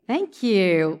Thank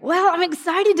you. Well, I'm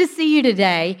excited to see you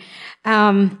today.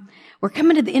 We're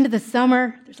coming to the end of the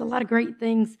summer. There's a lot of great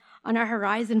things on our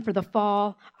horizon for the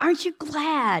fall. Aren't you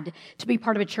glad to be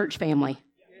part of a church family?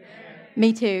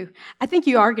 Me too. I think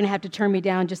you are going to have to turn me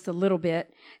down just a little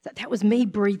bit. That was me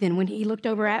breathing when he looked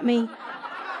over at me.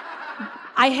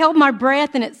 I held my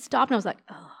breath and it stopped and I was like,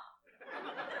 oh.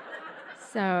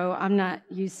 So I'm not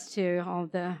used to all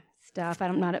the stuff.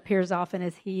 I'm not up here as often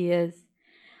as he is.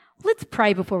 Let's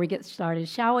pray before we get started,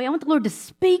 shall we? I want the Lord to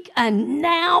speak a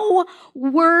now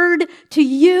word to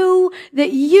you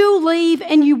that you leave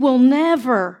and you will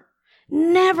never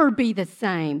be the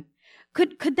same.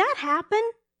 Could that happen?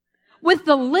 With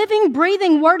the living,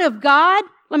 breathing word of God?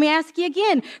 Let me ask you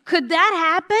again. Could that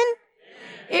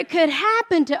happen? It could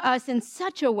happen to us in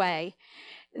such a way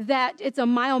that it's a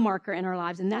mile marker in our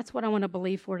lives, and that's what I want to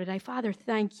believe for today. Father,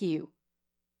 thank you.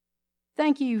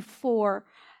 Thank you for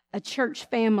a church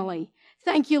family.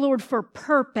 Thank you, Lord, for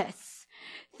purpose.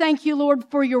 Thank you, Lord,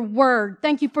 for your word.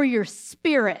 Thank you for your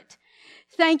spirit.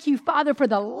 Thank you, Father, for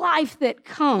the life that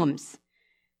comes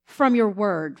from your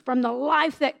word, from the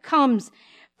life that comes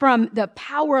from the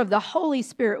power of the Holy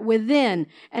Spirit within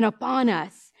and upon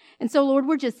us. And so, Lord,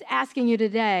 we're just asking you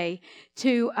today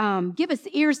to give us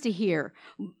ears to hear.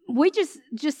 We just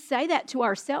say that to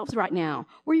ourselves right now.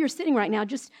 Where you're sitting right now,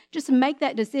 just make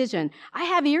that decision. I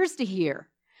have ears to hear.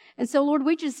 And so, Lord,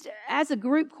 we just, as a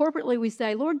group corporately, we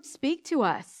say, Lord, speak to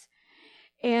us.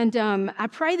 And I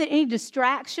pray that any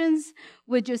distractions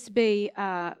would just be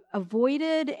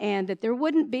avoided and that there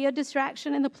wouldn't be a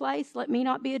distraction in the place. Let me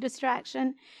not be a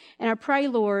distraction. And I pray,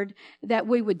 Lord, that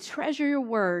we would treasure your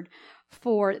word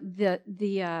for the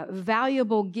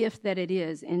valuable gift that it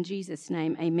is. In Jesus'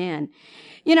 name, amen.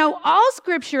 You know, all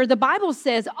Scripture, the Bible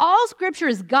says, all Scripture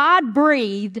is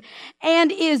God-breathed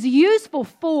and is useful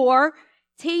for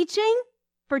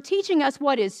teaching us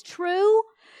what is true,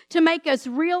 to make us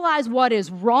realize what is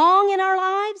wrong in our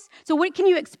lives. So what can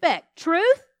you expect?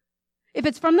 Truth? If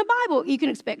it's from the Bible, you can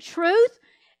expect truth.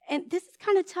 And this is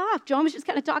kind of tough. John was just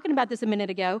kind of talking about this a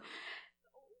minute ago.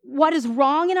 What is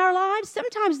wrong in our lives?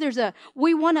 Sometimes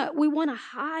we want to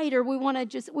hide, or we want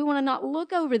to not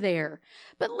look over there.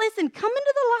 But listen, come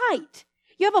into the light.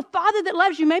 You have a Father that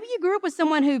loves you. Maybe you grew up with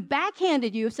someone who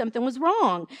backhanded you if something was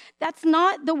wrong. That's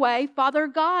not the way Father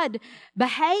God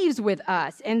behaves with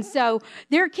us. And so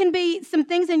there can be some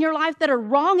things in your life that are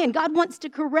wrong and God wants to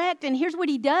correct. And here's what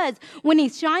he does. When he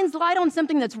shines light on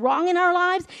something that's wrong in our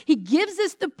lives, he gives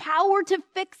us the power to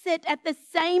fix it at the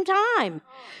same time.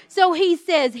 So he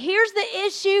says, here's the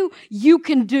issue. You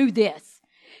can do this.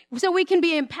 So we can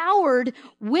be empowered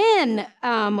when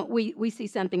we see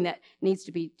something that needs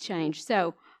to be changed.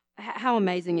 So how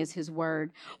amazing is his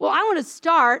word? Well, I want to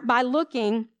start by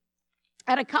looking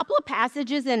at a couple of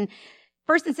passages in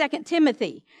 1 and 2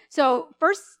 Timothy. So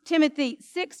 1 Timothy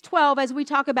 6:12, as we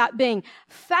talk about being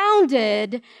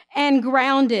founded and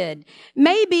grounded.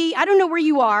 Maybe, I don't know where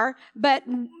you are, but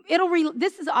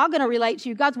this is all going to relate to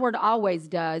you. God's word always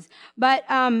does. But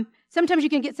sometimes you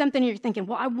can get something and you're thinking,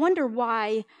 well, I wonder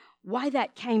why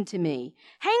that came to me.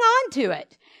 Hang on to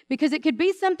it, because it could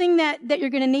be something that you're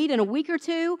going to need in a week or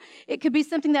two. It could be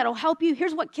something that'll help you.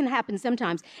 Here's what can happen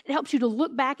sometimes. It helps you to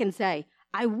look back and say,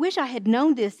 I wish I had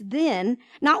known this then,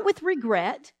 not with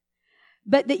regret,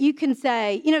 but that you can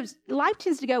say, life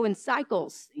tends to go in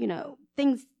cycles.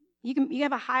 Things, you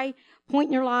have a high point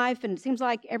in your life and it seems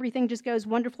like everything just goes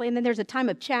wonderfully. And then there's a time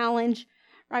of challenge.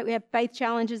 Right, we have faith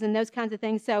challenges and those kinds of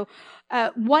things. So,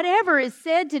 whatever is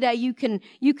said today, you can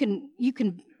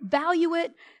value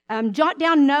it, jot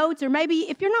down notes, or maybe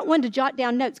if you're not one to jot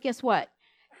down notes, guess what?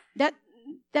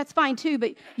 That's fine too.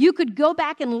 But you could go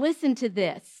back and listen to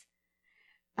this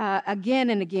again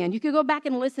and again. You could go back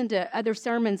and listen to other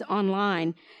sermons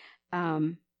online.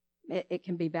 It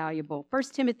can be valuable. 1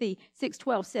 Timothy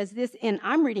 6:12 says this, and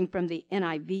I'm reading from the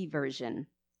NIV version.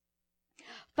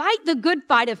 Fight the good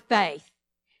fight of faith.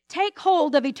 Take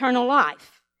hold of eternal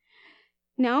life.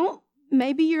 Now,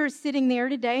 maybe you're sitting there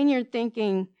today and you're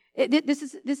thinking, this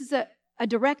is a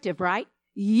directive, right?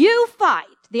 You fight.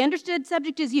 The understood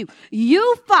subject is you.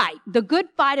 You fight the good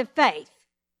fight of faith.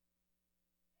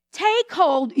 Take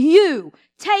hold,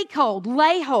 take hold,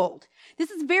 lay hold. This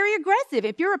is very aggressive.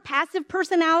 If you're a passive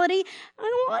personality, I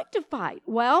don't like to fight.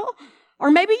 Well,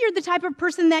 or maybe you're the type of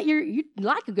person that you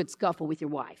like a good scuffle with your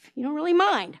wife. You don't really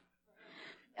mind.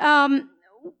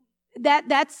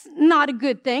 That's not a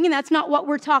good thing, and that's not what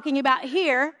we're talking about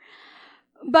here.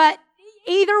 But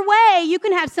either way, you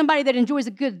can have somebody that enjoys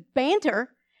a good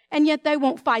banter, and yet they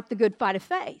won't fight the good fight of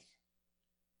faith.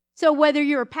 So whether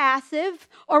you're passive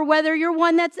or whether you're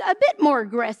one that's a bit more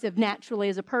aggressive naturally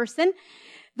as a person,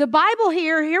 The Bible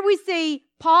here we see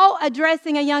Paul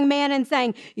addressing a young man and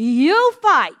saying, you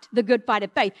fight the good fight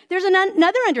of faith. There's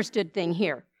another understood thing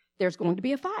here. There's going to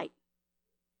be a fight.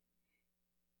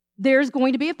 There's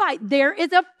going to be a fight. There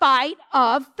is a fight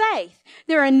of faith.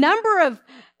 There are a number of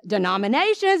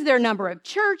denominations, there are a number of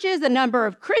churches, a number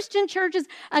of Christian churches,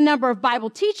 a number of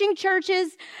Bible teaching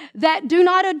churches that do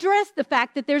not address the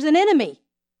fact that there's an enemy.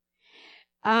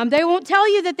 They won't tell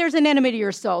you that there's an enemy to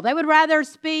your soul. They would rather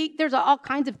speak. There's all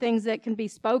kinds of things that can be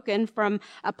spoken from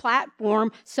a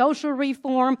platform, social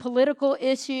reform, political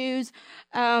issues,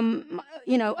 other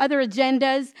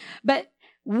agendas. But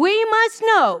we must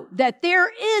know that there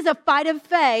is a fight of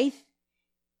faith.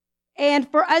 And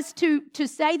for us to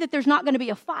say that there's not going to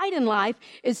be a fight in life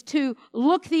is to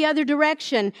look the other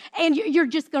direction, and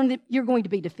you're going to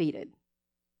be defeated.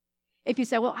 If you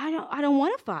say, well, I don't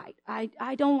want to fight.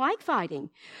 I don't like fighting.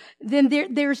 Then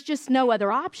there's just no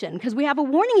other option, because we have a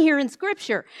warning here in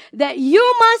Scripture that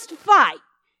you must fight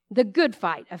the good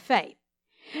fight of faith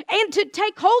and to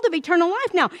take hold of eternal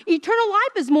life. Now, eternal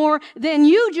life is more than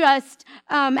you just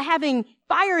having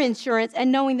fire insurance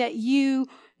and knowing that you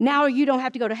don't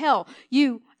have to go to hell.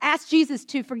 You ask Jesus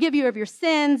to forgive you of your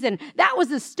sins, and that was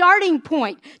the starting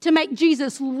point. To make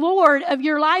Jesus Lord of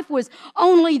your life was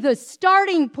only the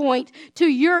starting point to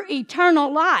your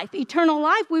eternal life. Eternal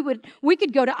life, we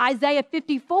could go to Isaiah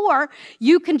 54.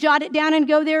 You can jot it down and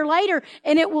go there later,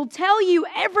 and it will tell you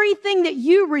everything that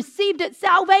you received at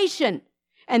salvation.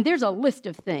 And there's a list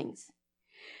of things.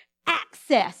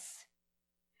 Access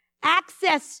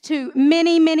to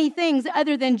many, many things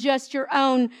other than just your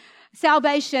own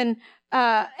salvation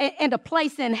and a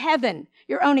place in heaven,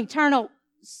 your own eternal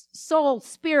soul,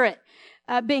 spirit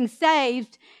being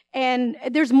saved. And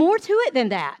there's more to it than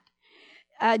that.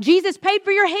 Jesus paid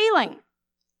for your healing.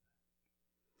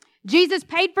 Jesus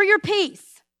paid for your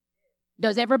peace.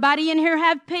 Does everybody in here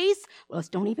have peace? Well, let's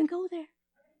don't even go there.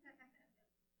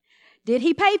 Did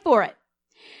he pay for it?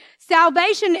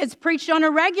 Salvation is preached on a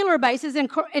regular basis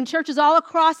in churches all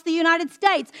across the United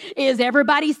States. Is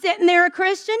everybody sitting there a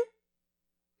Christian?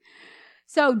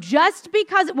 So just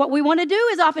because what we want to do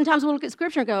is oftentimes we'll look at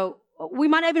Scripture and go, we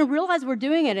might not even realize we're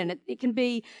doing it, and it can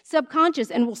be subconscious,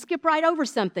 and we'll skip right over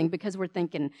something because we're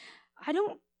thinking,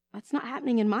 that's not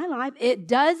happening in my life. It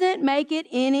doesn't make it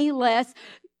any less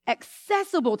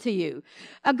accessible to you.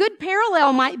 A good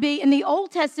parallel might be in the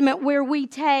Old Testament, where we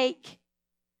take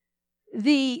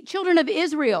the children of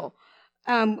Israel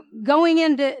going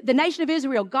into the nation of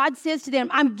Israel. God says to them,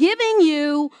 I'm giving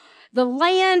you the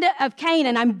land of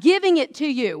Canaan. I'm giving it to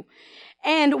you.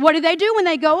 And what do they do when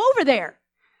they go over there?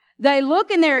 They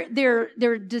look and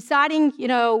they're deciding,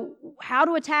 how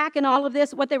to attack and all of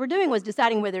this. What they were doing was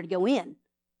deciding whether to go in.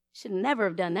 Should never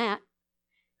have done that.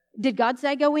 Did God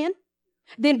say go in?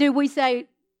 Then do we say,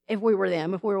 if we were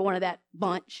them, if we were one of that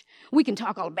bunch, we can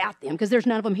talk all about them because there's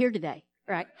none of them here today,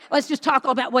 right? Let's just talk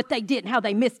all about what they did and how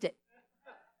they missed it.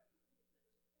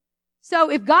 So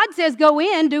if God says go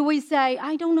in, do we say,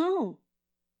 I don't know?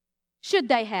 Should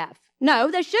they have?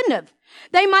 No, they shouldn't have.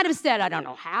 They might have said, I don't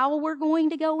know how we're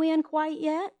going to go in quite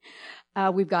yet.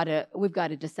 We've got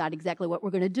to decide exactly what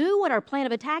we're going to do, what our plan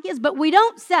of attack is, but we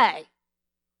don't say,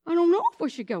 I don't know if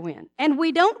we should go in. And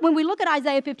we don't, when we look at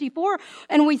Isaiah 54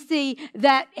 and we see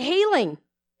that healing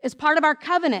is part of our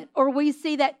covenant, or we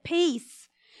see that peace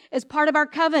is part of our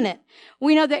covenant.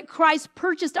 We know that Christ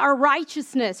purchased our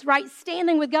righteousness, right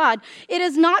standing with God. It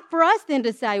is not for us then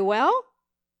to say, well,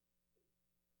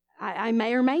 I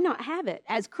may or may not have it.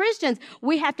 As Christians,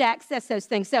 we have to access those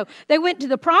things. So they went to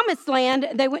the promised land.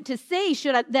 They went to see,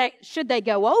 should they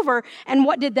go over? And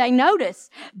what did they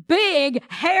notice? Big,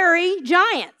 hairy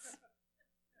giants.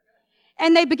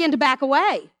 And they begin to back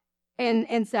away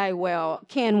and say, well,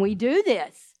 can we do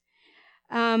this?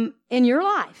 In your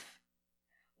life,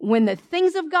 when the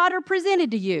things of God are presented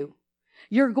to you,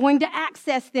 you're going to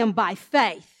access them by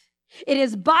faith. It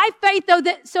is by faith, though,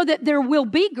 so that there will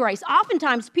be grace.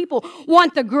 Oftentimes, people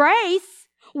want the grace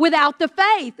without the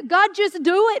faith. God, just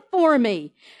do it for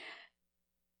me.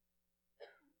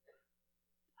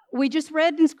 We just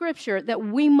read in Scripture that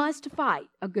we must fight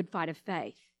a good fight of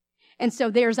faith. And so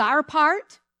there's our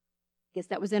part. I guess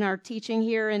that was in our teaching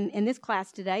here in this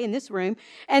class today, in this room.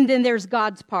 And then there's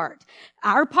God's part.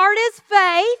 Our part is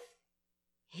faith.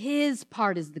 His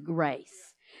part is the grace.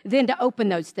 Then to open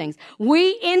those things.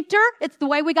 We enter, it's the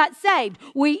way we got saved.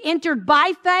 We entered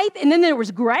by faith, and then there was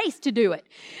grace to do it.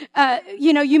 A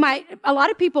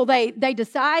lot of people, they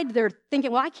decide, they're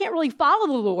thinking, well, I can't really follow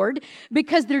the Lord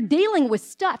because they're dealing with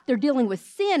stuff. They're dealing with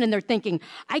sin, and they're thinking,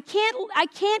 I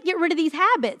can't get rid of these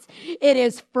habits. It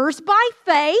is first by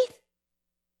faith,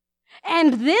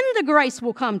 And then the grace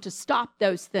will come to stop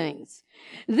those things.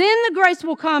 Then the grace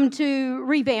will come to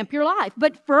revamp your life.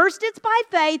 But first it's by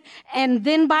faith and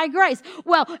then by grace.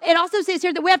 Well, it also says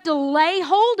here that we have to lay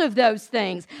hold of those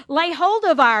things. Lay hold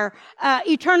of our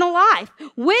eternal life,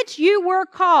 which you were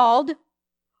called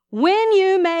when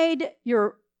you made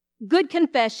your good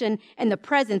confession in the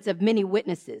presence of many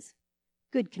witnesses.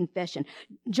 Good confession.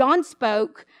 John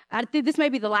spoke, I think this may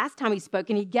be the last time he spoke,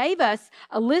 and he gave us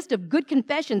a list of good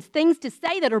confessions, things to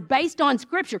say that are based on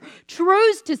Scripture,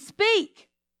 truths to speak.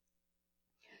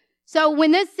 So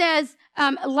when this says,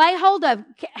 lay hold of,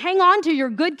 hang on to your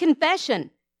good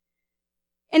confession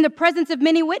in the presence of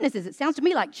many witnesses, it sounds to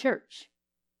me like church.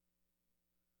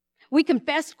 We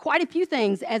confessed quite a few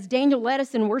things as Daniel led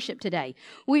us in worship today.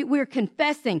 We're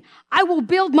confessing, I will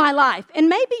build my life. And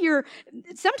maybe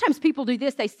sometimes people do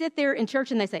this. They sit there in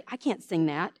church and they say, I can't sing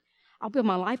that. I'll build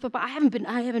my life up. I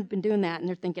haven't been doing that. And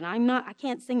they're thinking, I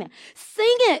can't sing that.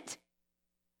 Sing it.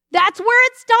 That's where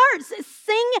it starts.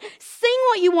 Sing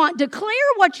what you want. Declare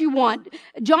what you want.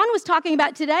 John was talking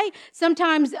about today,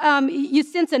 sometimes you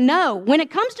sense a no. When it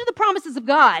comes to the promises of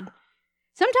God,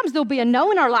 sometimes there'll be a no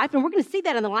in our life, and we're going to see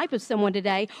that in the life of someone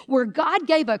today, where God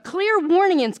gave a clear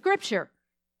warning in Scripture,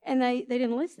 and they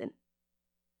didn't listen.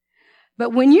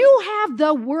 But when you have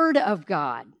the Word of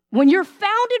God, when you're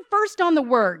founded first on the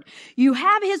Word, you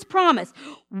have His promise.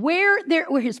 Where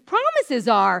His promises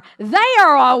are, they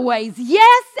are always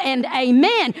yes and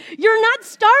amen. You're not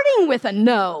starting with a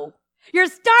no. You're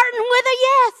starting with a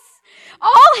yes.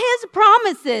 All His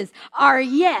promises are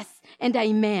yes and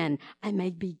amen. I may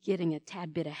be getting a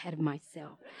tad bit ahead of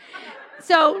myself.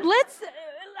 So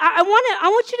I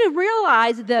want you to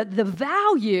realize the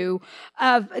value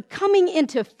of coming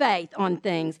into faith on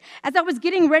things. As I was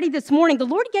getting ready this morning, the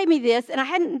Lord gave me this, and I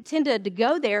hadn't intended to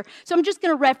go there, so I'm just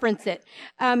going to reference it.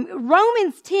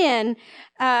 Romans 10,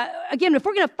 again, if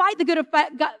we're going to fight the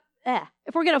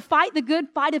good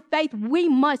fight of faith, we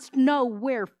must know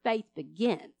where faith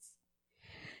begins.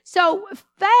 So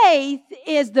faith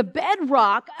is the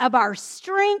bedrock of our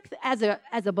strength as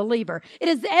a believer. It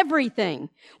is everything.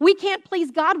 We can't please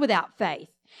God without faith.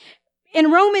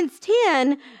 In Romans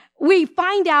 10, we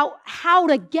find out how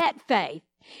to get faith.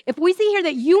 If we see here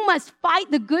that you must fight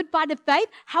the good fight of faith,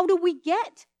 how do we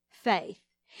get faith?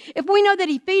 If we know that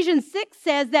Ephesians 6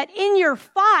 says that in your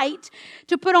fight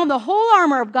to put on the whole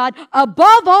armor of God,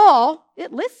 above all,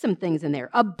 it lists some things in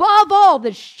there, above all,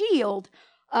 the shield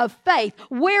of faith,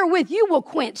 wherewith you will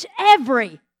quench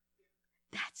every.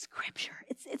 That's Scripture.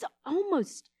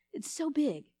 It's so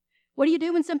big. What do you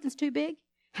do when something's too big?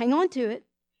 Hang on to it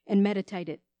and meditate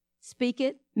it. Speak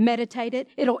it, meditate it.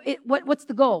 What's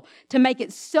the goal? To make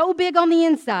it so big on the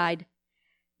inside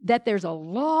that there's a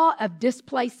law of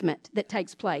displacement that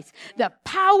takes place. The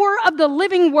power of the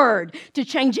living Word to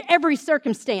change every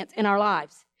circumstance in our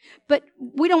lives. But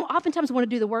we don't oftentimes want to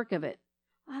do the work of it.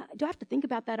 Do I have to think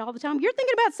about that all the time? You're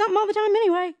thinking about something all the time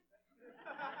anyway.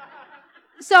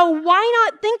 So why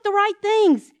not think the right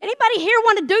things? Anybody here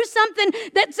want to do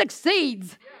something that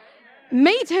succeeds?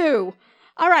 Me too.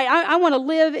 All right, I want to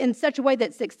live in such a way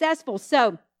that's successful.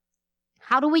 So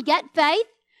how do we get faith?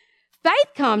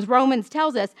 Faith comes, Romans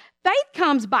tells us, faith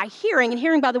comes by hearing, and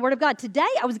hearing by the Word of God. Today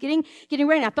I was getting ready,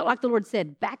 and I felt like the Lord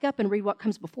said, back up and read what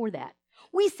comes before that.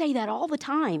 We say that all the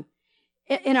time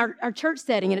in our church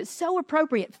setting, and it's so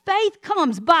appropriate. Faith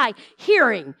comes by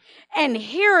hearing, and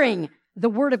hearing the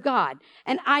Word of God.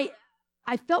 And I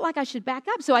felt like I should back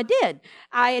up, so I did.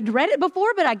 I had read it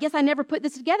before, but I guess I never put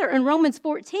this together. In Romans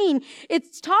 14,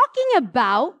 it's talking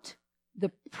about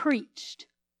the preached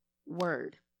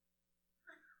Word.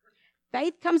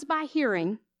 Faith comes by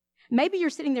hearing. Maybe you're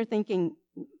sitting there thinking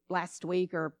last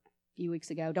week or a few weeks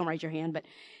ago, don't raise your hand, but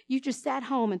you just sat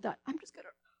home and thought, I'm just going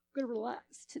to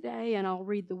relax today, and I'll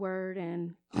read the Word,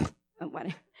 and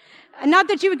not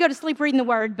that you would go to sleep reading the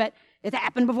Word, but it's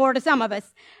happened before to some of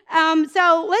us.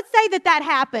 So let's say that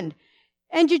happened,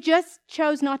 and you just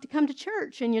chose not to come to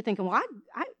church, and you're thinking, well,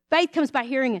 faith comes by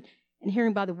hearing, and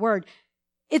hearing by the Word.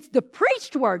 It's the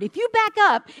preached Word. If you back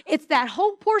up, it's that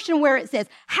whole portion where it says,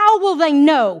 how will they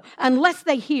know unless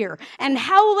they hear? And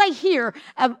how will they hear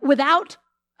without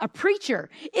a preacher?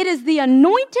 It is the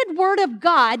anointed Word of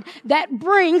God that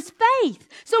brings faith.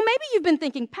 So maybe you've been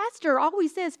thinking, Pastor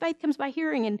always says faith comes by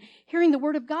hearing, and hearing the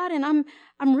Word of God, and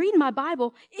I'm reading my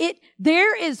Bible.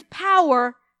 There is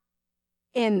power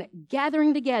in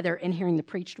gathering together and hearing the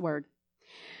preached Word.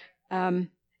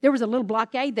 There was a little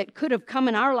blockade that could have come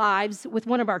in our lives with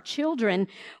one of our children.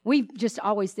 We've just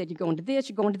always said, you're going to this,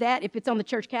 you're going to that. If it's on the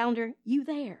church calendar, you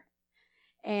there.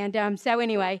 And so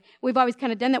anyway, we've always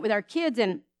kind of done that with our kids,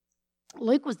 and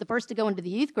Luke was the first to go into the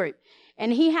youth group,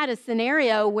 and he had a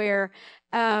scenario where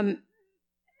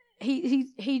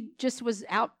he just was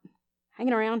out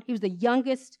hanging around. He was the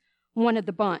youngest one of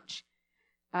the bunch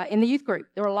in the youth group.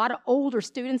 There were a lot of older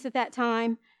students at that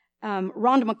time.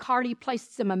 Rhonda McCarty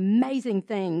placed some amazing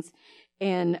things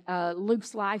in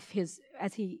Luke's life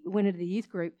as he went into the youth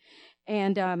group.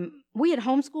 And we had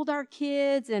homeschooled our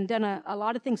kids and done a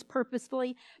lot of things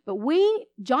purposefully. But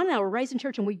John and I were raised in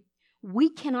church, and we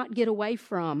cannot get away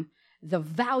from the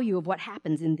value of what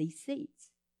happens in these seats.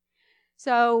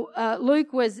 So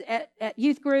Luke was at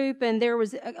youth group, and there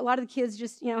was a lot of the kids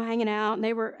just, hanging out, and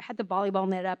they had the volleyball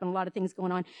net up and a lot of things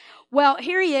going on. Well,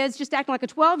 here he is, just acting like a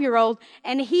 12-year-old,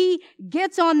 and he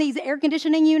gets on these air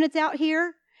conditioning units out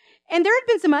here. And there had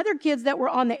been some other kids that were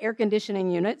on the air conditioning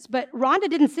units, but Rhonda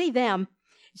didn't see them.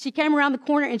 She came around the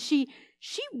corner, and she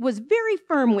was very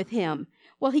firm with him.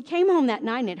 Well, he came home that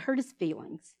night, and it hurt his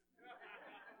feelings.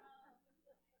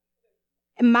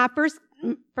 And my first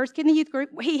kid in the youth group,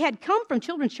 he had come from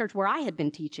children's church where I had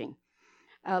been teaching.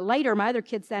 Later, my other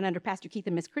kids sat under Pastor Keith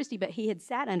and Miss Christie, but he had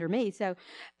sat under me. So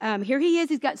here he is.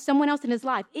 He's got someone else in his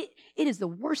life. It is the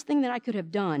worst thing that I could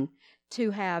have done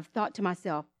to have thought to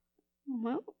myself,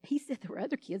 well, he said there were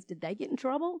other kids. Did they get in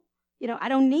trouble? I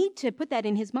don't need to put that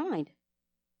in his mind.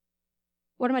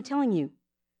 What am I telling you?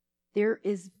 There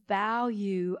is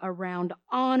value around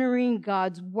honoring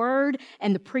God's word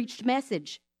and the preached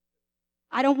message.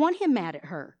 I don't want him mad at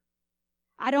her.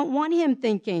 I don't want him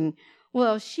thinking,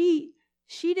 well, she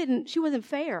wasn't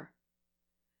fair.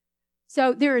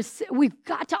 So we've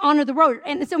got to honor the word.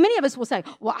 And so many of us will say,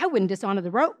 well, I wouldn't dishonor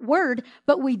the word,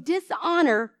 but we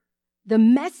dishonor the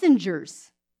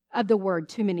messengers of the word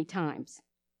too many times.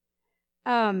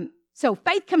 So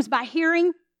faith comes by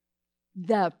hearing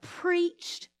the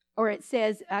preached, or it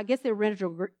says, I guess the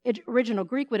original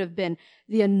Greek would have been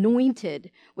the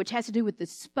anointed, which has to do with the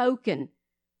spoken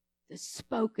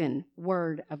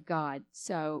word of God.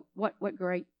 So what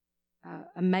great,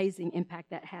 amazing impact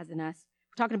that has in us.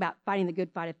 We're talking about fighting the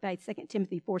good fight of faith, 2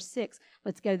 Timothy 4:6.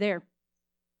 Let's go there.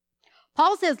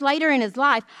 Paul says later in his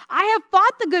life, I have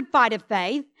fought the good fight of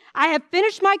faith. I have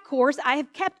finished my course. I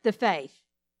have kept the faith.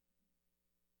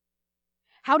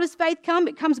 How does faith come?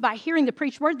 It comes by hearing the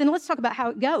preached word. Then let's talk about how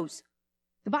it goes.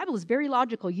 The Bible is very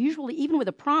logical, usually even with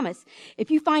a promise.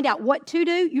 If you find out what to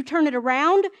do, you turn it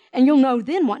around, and you'll know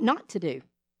then what not to do.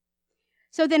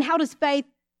 So then how does faith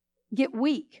get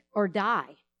weak or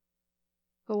die?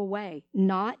 Go away.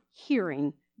 Not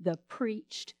hearing the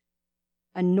preached,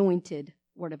 anointed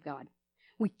word of God.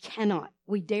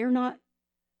 We dare not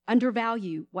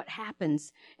undervalue what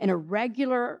happens in a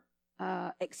regular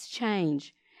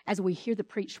exchange as we hear the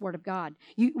preached word of God.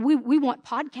 We want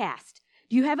podcasts.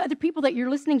 Do you have other people that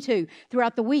you're listening to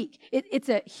throughout the week? It's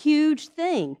a huge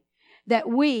thing that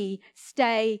we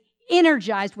stay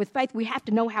energized with faith. We have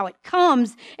to know how it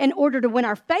comes in order to, when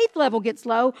our faith level gets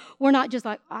low, we're not just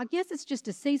like, I guess it's just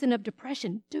a season of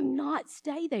depression. Do not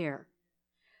stay there.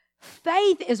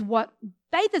 Faith is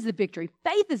the victory.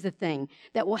 Faith is the thing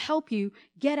that will help you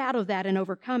get out of that and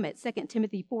overcome it. 2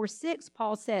 Timothy 4:6,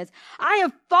 Paul says, I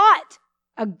have fought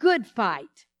a good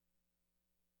fight.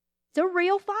 It's a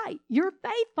real fight. Your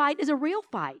faith fight is a real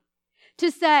fight.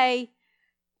 To say,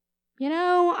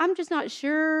 I'm just not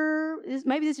sure.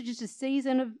 Maybe this is just a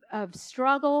season of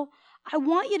struggle. I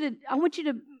want you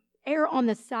to err on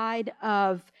the side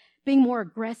of being more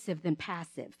aggressive than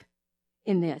passive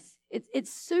in this.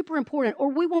 It's super important, or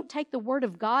we won't take the word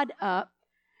of God up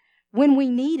when we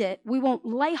need it. We won't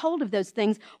lay hold of those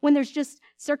things when there's just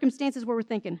circumstances where we're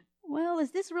thinking, well,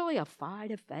 is this really a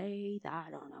fight of faith? I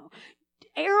don't know.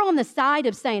 Err on the side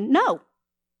of saying, no.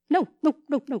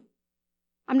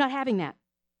 I'm not having that.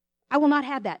 I will not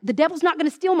have that. The devil's not going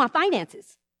to steal my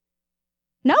finances.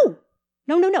 No.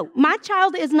 My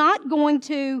child is not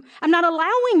I'm not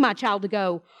allowing my child to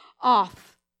go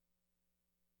off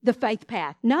the faith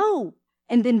path. No.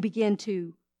 And then begin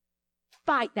to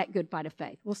fight that good fight of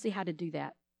faith. We'll see how to do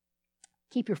that.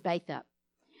 Keep your faith up.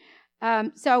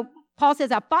 So Paul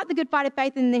says, I fought the good fight of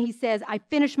faith, and then he says, I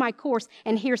finished my course,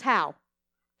 and here's how.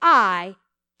 I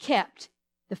kept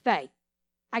the faith.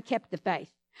 I kept the faith.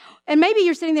 And maybe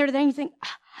you're sitting there today and you think,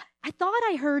 I thought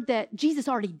I heard that Jesus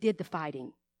already did the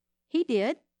fighting. He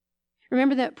did.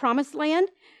 Remember the promised land?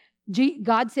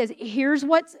 God says, here's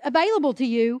what's available to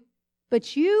you,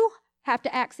 but you have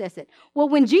to access it. Well,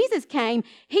 when Jesus came,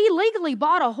 he legally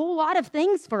bought a whole lot of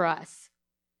things for us.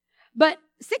 But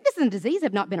sickness and disease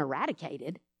have not been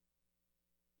eradicated.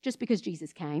 just because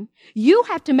Jesus came. You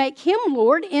have to make him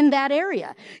Lord in that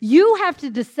area. You have to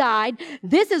decide,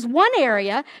 this is one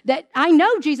area that I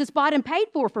know Jesus bought and paid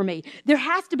for me. There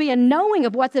has to be a knowing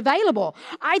of what's available.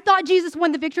 I thought Jesus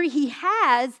won the victory. He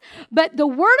has, but the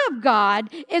Word of God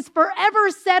is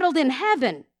forever settled in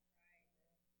heaven.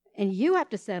 And you have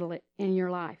to settle it in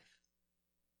your life.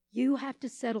 You have to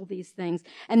settle these things.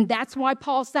 And that's why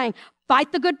Paul's saying,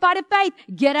 fight the good fight of faith.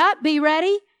 Get up, be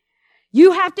ready.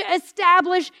 You have to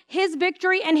establish his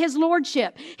victory and his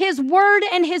lordship, his word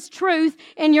and his truth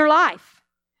in your life.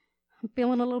 I'm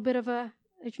feeling a little bit of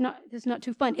it's not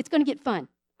too fun. It's going to get fun.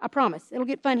 I promise. It'll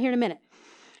get fun here in a minute.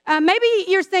 Maybe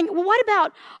you're saying, well, what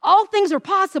about all things are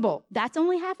possible? That's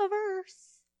only half a verse.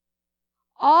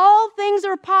 All things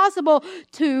are possible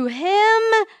to him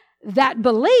that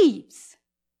believes.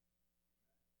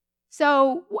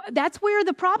 So that's where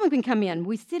the problem can come in.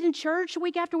 We sit in church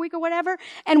week after week or whatever,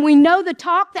 and we know the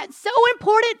talk. That's so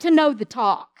important to know the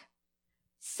talk.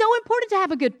 So important to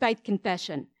have a good faith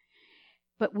confession.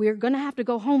 But we're going to have to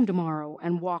go home tomorrow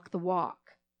and walk the walk.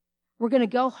 We're going to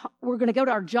go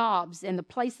to our jobs and the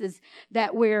places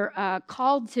that we're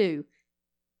called to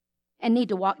and need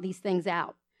to walk these things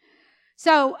out.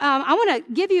 So I want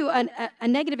to give you a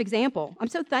negative example. I'm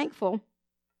so thankful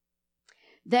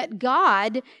that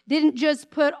God didn't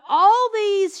just put all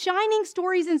these shining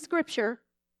stories in Scripture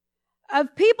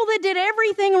of people that did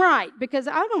everything right, because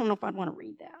I don't know if I'd want to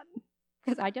read that,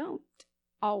 because I don't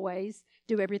always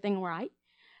do everything right.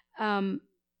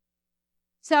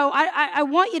 So I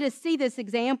want you to see this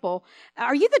example.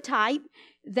 Are you the type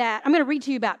that, I'm going to read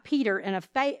to you about Peter and a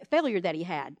failure that he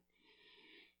had.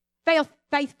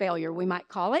 Faith failure, we might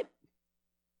call it.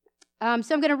 So I'm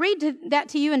going to read that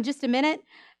to you in just a minute.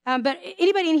 But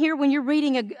anybody in here, when you're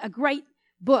reading a great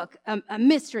book, a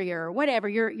mystery or whatever,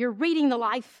 you're reading the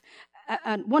life,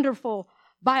 a wonderful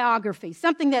biography,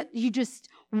 something that you just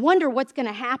wonder what's going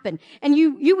to happen, and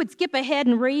you would skip ahead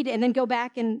and read and then go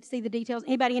back and see the details.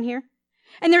 Anybody in here?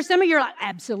 And there's some of you are like,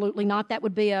 absolutely not. That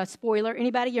would be a spoiler.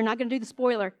 Anybody? You're not going to do the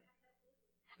spoiler.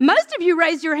 Most of you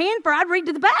raised your hand for I'd read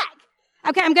to the back.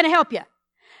 Okay, I'm going to help you.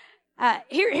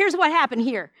 Here's what happened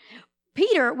here.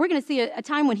 Peter, we're going to see a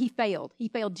time when he failed. He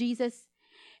failed Jesus.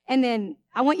 And then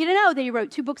I want you to know that he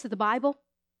wrote 2 books of the Bible.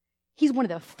 He's one of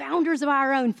the founders of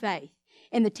our own faith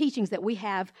and the teachings that we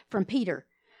have from Peter.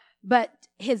 But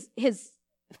his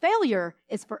failure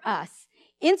is for us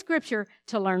in Scripture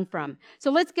to learn from.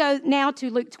 So let's go now to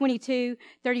Luke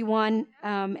 22:31,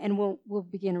 and we'll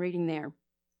begin reading there.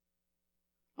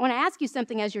 I want to ask you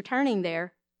something as you're turning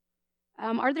there.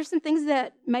 Are there some things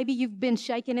that maybe you've been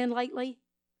shaken in lately?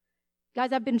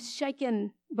 Guys, I've been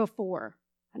shaken before.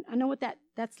 I know what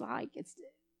that's like.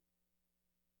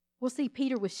 We'll see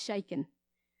Peter was shaken.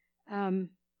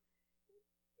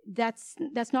 That's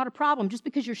not a problem. Just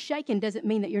because you're shaken doesn't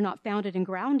mean that you're not founded and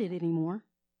grounded anymore.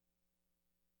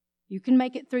 You can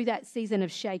make it through that season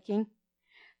of shaking.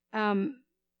 Are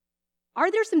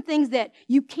there some things that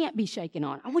you can't be shaken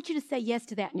on? I want you to say yes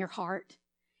to that in your heart.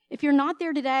 If you're not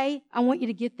there today, I want you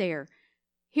to get there.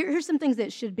 Here's some things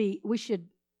that we should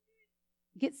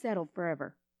get settled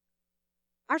forever.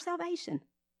 Our salvation.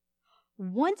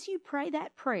 Once you pray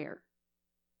that prayer,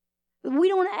 we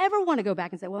don't ever want to go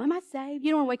back and say, well, am I saved?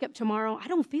 You don't want to wake up tomorrow, I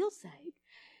don't feel saved.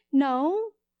 No.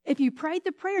 If you prayed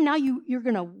the prayer, now you're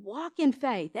going to walk in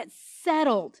faith. That's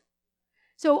settled.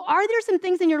 So are there some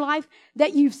things in your life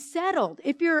that you've settled?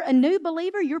 If you're a new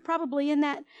believer, you're probably in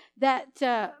that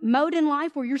mode in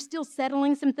life where you're still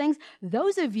settling some things.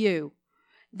 Those of you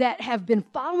that have been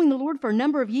following the Lord for a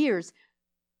number of years,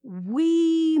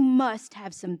 we must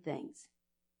have some things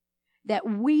that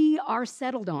we are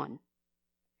settled on.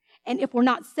 And if we're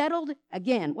not settled,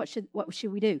 again, what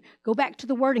should we do? Go back to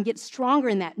the Word and get stronger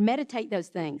in that. Meditate those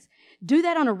things. Do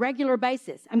that on a regular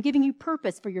basis. I'm giving you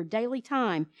purpose for your daily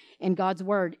time in God's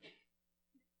Word.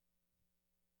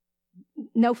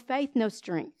 No faith, no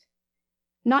strength.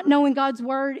 Not knowing God's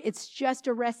Word, it's just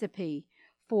a recipe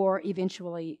for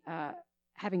eventually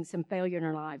having some failure in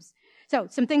our lives. So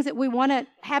some things that we want to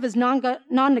have as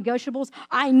non-negotiables.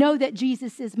 I know that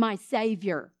Jesus is my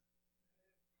Savior.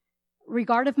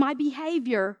 Regard of my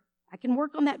behavior, I can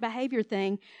work on that behavior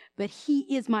thing, but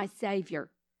He is my Savior.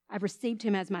 I've received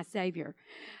Him as my Savior.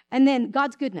 And then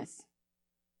God's goodness.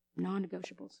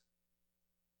 Non-negotiables.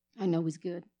 I know He's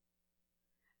good.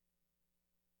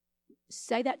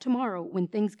 Say that tomorrow when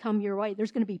things come your way.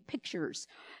 There's going to be pictures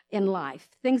in life,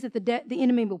 things that the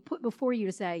enemy will put before you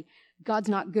to say, God's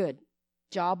not good.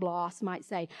 Job loss might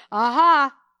say,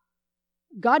 aha,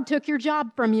 God took your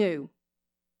job from you.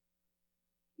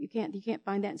 You can't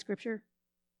find that in Scripture.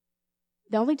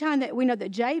 The only time that we know that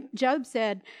Job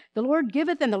said, the Lord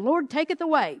giveth and the Lord taketh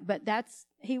away. But that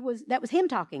was him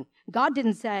talking. God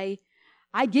didn't say,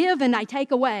 I give and I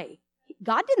take away.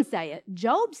 God didn't say it.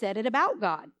 Job said it about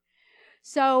God.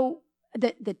 So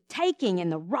the taking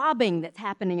and the robbing that's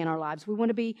happening in our lives, we want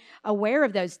to be aware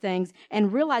of those things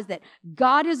and realize that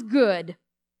God is good.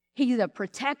 He's a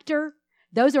protector.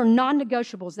 Those are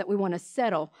non-negotiables that we want to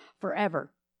settle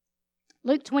forever.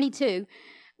 Luke 22,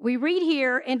 we read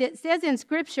here, and it says in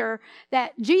Scripture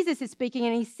that Jesus is speaking,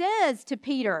 and he says to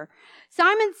Peter,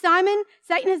 Simon, Simon,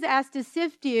 Satan has asked to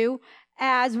sift you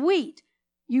as wheat.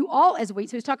 You all as wheat.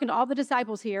 So he's talking to all the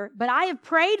disciples here. But I have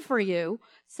prayed for you,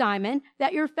 Simon,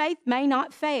 that your faith may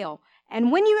not fail.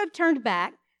 And when you have turned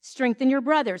back, strengthen your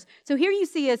brothers. So here you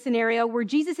see a scenario where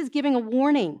Jesus is giving a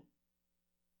warning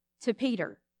to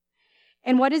Peter.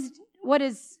 And what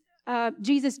does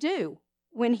Jesus do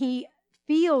when he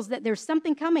feels that there's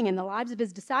something coming in the lives of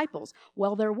his disciples?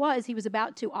 Well, there was. He was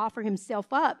about to offer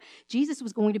himself up. Jesus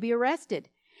was going to be arrested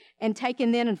and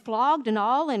taken then and flogged and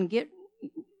all and get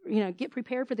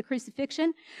prepared for the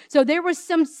crucifixion. So there was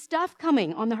some stuff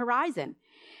coming on the horizon.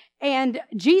 And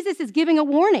Jesus is giving a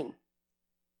warning.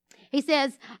 He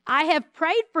says, I have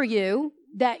prayed for you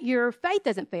that your faith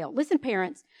doesn't fail. Listen,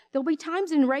 parents, there'll be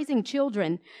times in raising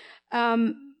children,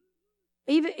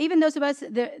 even those of us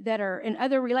that are in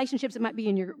other relationships, it might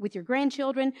be with your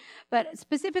grandchildren, but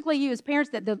specifically you as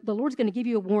parents, that the Lord's going to give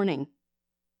you a warning.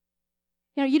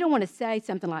 You don't want to say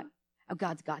something like, oh,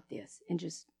 God's got this, and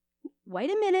just wait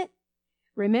a minute.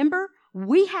 Remember,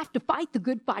 we have to fight the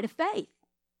good fight of faith.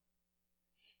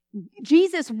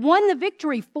 Jesus won the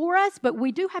victory for us, but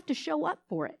we do have to show up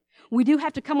for it. We do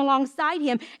have to come alongside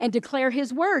him and declare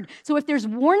his word. So if there's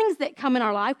warnings that come in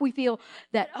our life, we feel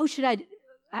that, oh,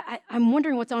 I'm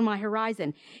wondering what's on my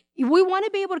horizon. We want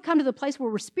to be able to come to the place where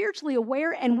we're spiritually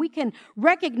aware and we can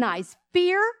recognize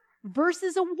fear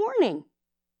versus a warning.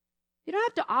 You don't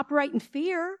have to operate in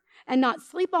fear and not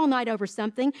sleep all night over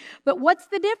something. But what's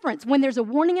the difference? When there's a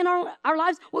warning in our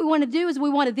lives, what we want to do is we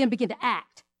want to then begin to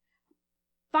act.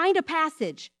 Find a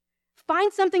passage.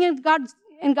 Find something in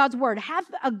God's word. Have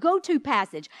a go-to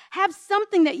passage. Have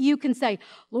something that you can say,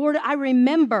 Lord, I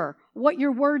remember what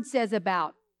your word says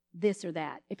about this or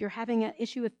that. If you're having an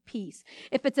issue of peace,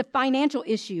 if it's a financial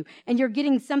issue and you're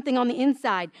getting something on the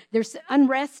inside, there's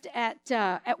unrest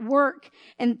at work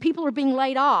and people are being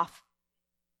laid off.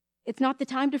 It's not the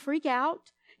time to freak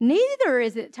out. Neither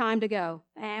is it time to go,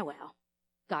 well,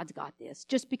 God's got this,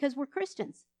 just because we're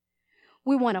Christians.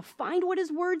 We want to find what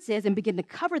his word says and begin to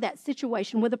cover that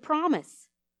situation with a promise.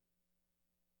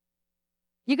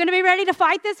 You going to be ready to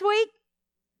fight this week?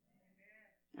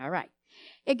 All right.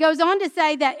 It goes on to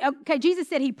say that, okay, Jesus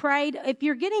said he prayed. If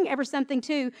you're getting ever something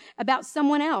too about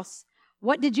someone else,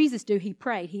 what did Jesus do? He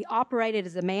prayed. He operated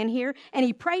as a man here, and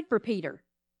he prayed for Peter.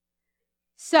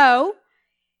 So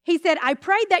he said, I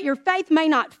prayed that your faith may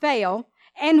not fail.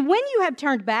 And when you have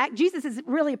turned back, Jesus is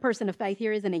really a person of faith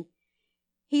here, isn't he?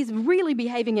 He's really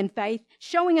behaving in faith,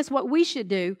 showing us what we should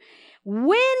do.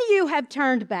 When you have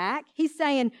turned back, he's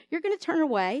saying, you're going to turn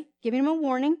away, giving him a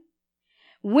warning.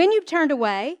 When you've turned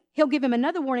away, he'll give him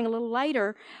another warning a little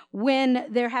later when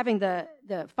they're having the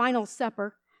final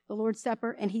supper, the Lord's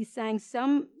Supper, and he's saying,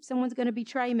 someone's going to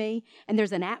betray me, and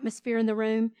there's an atmosphere in the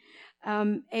room.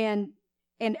 And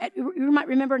you might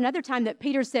remember another time that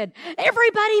Peter said,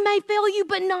 everybody may fail you,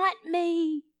 but not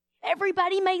me.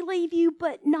 Everybody may leave you,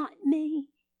 but not me.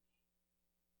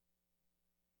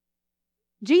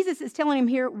 Jesus is telling him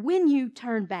here, when you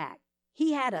turn back,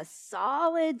 he had a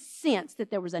solid sense that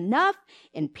there was enough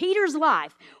in Peter's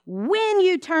life. When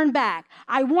you turn back,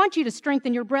 I want you to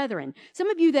strengthen your brethren. Some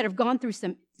of you that have gone through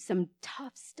some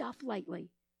tough stuff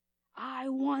lately, I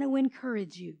want to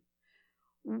encourage you.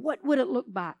 What would it look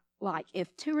like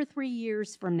if 2 or 3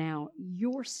 years from now,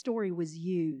 your story was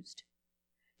used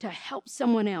to help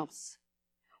someone else?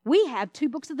 We have 2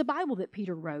 books of the Bible that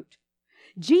Peter wrote.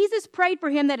 Jesus prayed for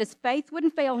him that his faith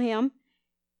wouldn't fail him.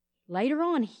 Later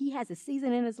on, he has a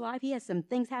season in his life. He has some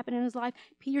things happen in his life.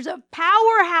 Peter's a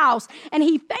powerhouse, and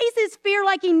he faces fear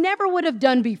like he never would have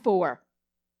done before.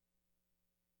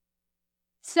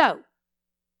 So,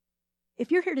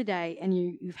 if you're here today and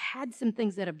you've had some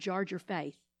things that have jarred your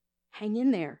faith, hang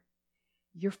in there.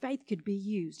 Your faith could be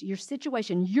used. Your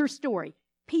situation, your story,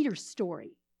 Peter's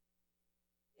story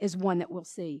is one that we'll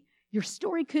see. Your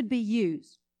story could be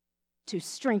used to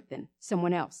strengthen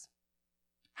someone else.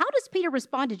 How does Peter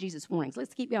respond to Jesus' warnings?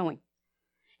 Let's keep going.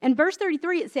 In verse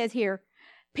 33, it says here,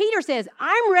 Peter says,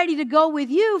 I'm ready to go with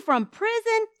you from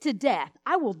prison to death.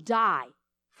 I will die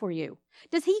for you.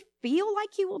 Does he feel like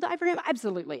he will die for him?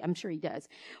 Absolutely. I'm sure he does.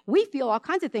 We feel all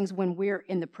kinds of things when we're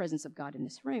in the presence of God in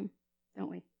this room, don't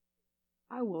we?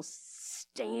 I will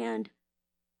stand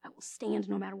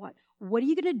no matter what. What are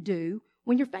you going to do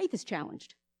when your faith is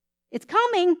challenged? It's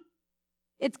coming.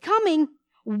 It's coming.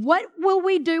 What will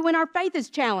we do when our faith is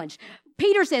challenged?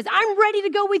 Peter says, I'm ready to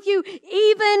go with you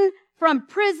even from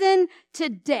prison to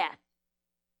death.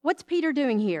 What's Peter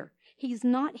doing here? He's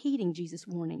not heeding Jesus'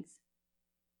 warnings.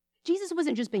 Jesus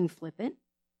wasn't just being flippant.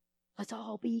 Let's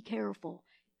all be careful.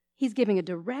 He's giving a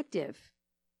directive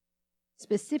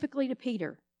specifically to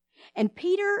Peter. And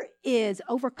Peter is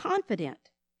overconfident.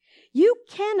 You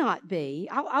cannot be,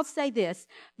 I'll say this,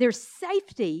 there's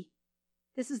safety.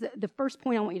 This is the first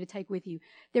point I want you to take with you.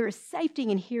 There is safety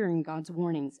in hearing God's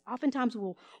warnings. Oftentimes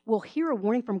we'll hear a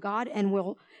warning from God and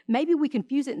maybe we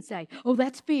confuse it and say, oh,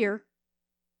 that's fear.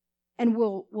 And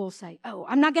we'll say, oh,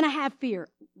 I'm not going to have fear.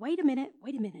 Wait a minute.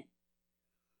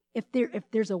 If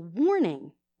there's a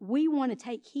warning, we want to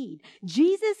take heed.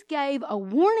 Jesus gave a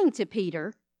warning to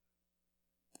Peter.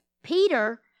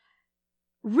 Peter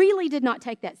really did not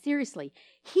take that seriously.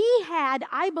 He had,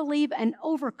 I believe, an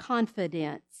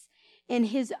overconfidence in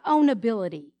his own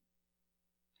ability.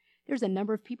 There's a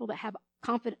number of people that have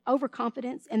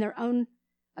overconfidence in their own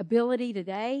ability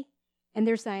today, and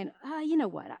they're saying, you know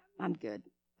what, I'm good.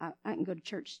 I can go to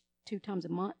church 2 times a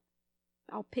month.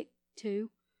 I'll pick 2.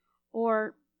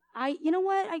 Or, you know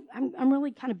what, I'm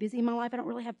really kind of busy in my life. I don't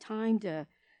really have time to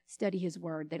study his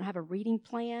word. They don't have a reading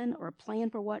plan or a plan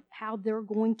for how they're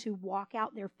going to walk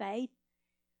out their faith.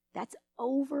 That's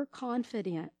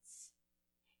overconfidence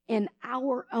in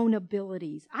our own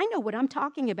abilities. I know what I'm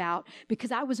talking about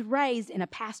because I was raised in a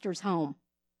pastor's home.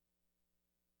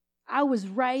 I was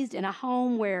raised in a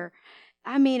home where,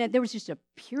 there was just a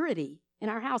purity in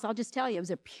our house. I'll just tell you, it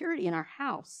was a purity in our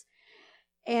house.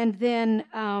 And then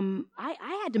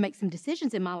I had to make some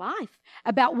decisions in my life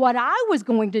about what I was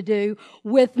going to do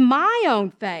with my own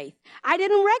faith. I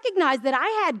didn't recognize that I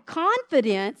had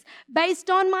confidence based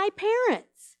on my parents.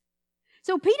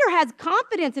 So Peter has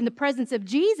confidence in the presence of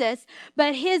Jesus,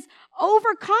 but his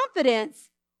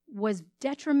overconfidence was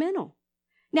detrimental.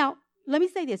 Now, let me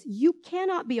say this. You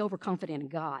cannot be overconfident in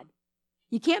God.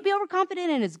 You can't be overconfident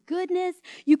in his goodness.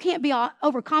 You can't be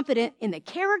overconfident in the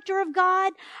character of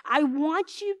God. I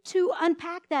want you to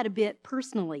unpack that a bit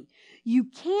personally. You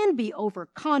can be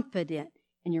overconfident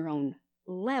in your own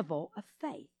level of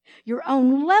faith, your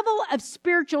own level of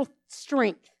spiritual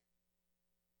strength.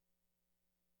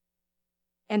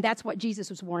 And that's what Jesus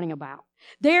was warning about.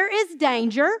 There is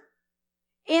danger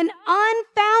in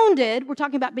unfounded, we're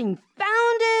talking about being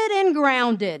founded and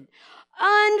grounded,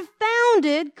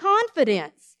 unfounded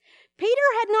confidence. Peter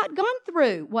had not gone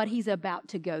through what he's about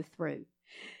to go through.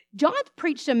 John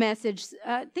preached a message,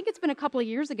 I think it's been a couple of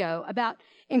years ago, about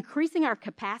increasing our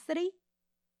capacity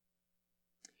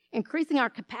and increasing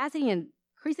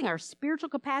our spiritual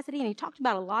capacity, and he talked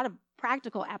about a lot of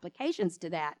practical applications to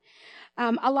that.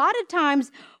 A lot of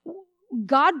times,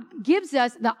 God gives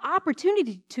us the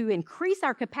opportunity to increase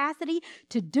our capacity,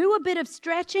 to do a bit of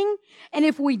stretching, and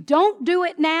if we don't do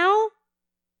it now,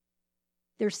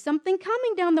 there's something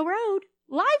coming down the road.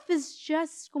 Life is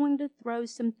just going to throw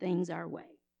some things our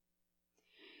way.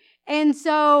 And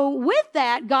so with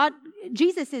that,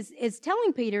 Jesus is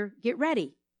telling Peter, get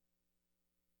ready.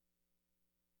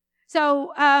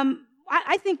 So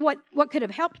I think what could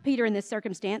have helped Peter in this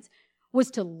circumstance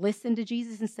was to listen to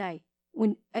Jesus and say,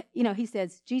 when he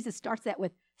says, Jesus starts that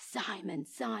with, Simon,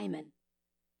 Simon.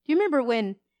 Do you remember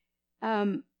when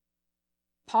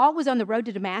Paul was on the road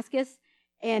to Damascus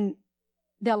and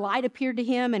the light appeared to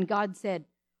him and God said,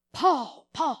 Paul,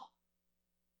 Paul.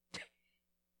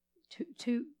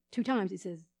 Two times he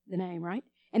says the name, right?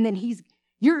 And then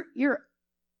you're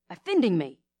offending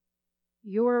me.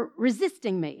 You're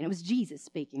resisting me. And it was Jesus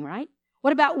speaking, right?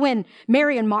 What about when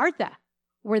Mary and Martha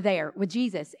were there with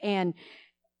Jesus and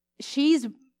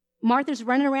Martha's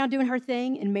running around doing her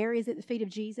thing and Mary is at the feet of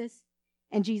Jesus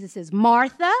and Jesus says,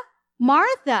 Martha,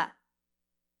 Martha.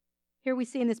 Here we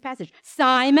see in this passage,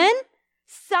 Simon,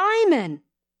 Simon.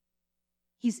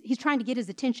 He's trying to get his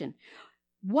attention.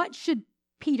 What should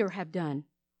Peter have done?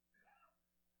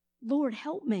 Lord,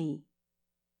 help me.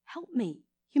 Help me.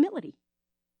 Humility.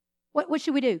 What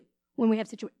should we do when we have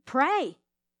situation? Pray.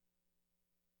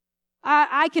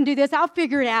 I can do this. I'll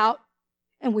figure it out.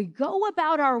 And we go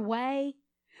about our way.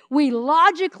 We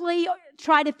logically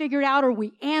try to figure it out or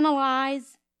we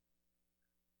analyze.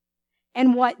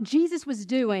 And what Jesus was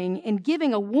doing in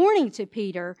giving a warning to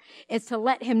Peter is to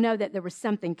let him know that there was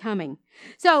something coming.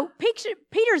 So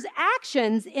Peter's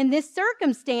actions in this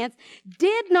circumstance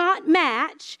did not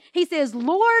match. He says,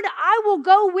 Lord, I will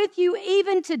go with you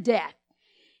even to death.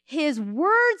 His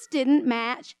words didn't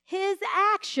match his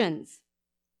actions.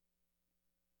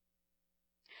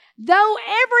 Though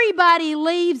everybody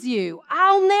leaves you,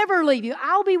 I'll never leave you.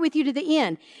 I'll be with you to the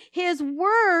end. His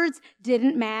words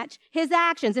didn't match his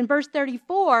actions. In verse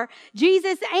 34,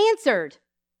 Jesus answered.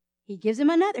 He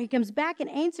comes back and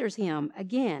answers him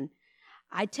again.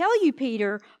 I tell you,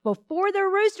 Peter, before the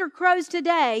rooster crows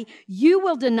today, you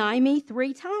will deny me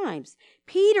 3 times.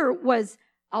 Peter was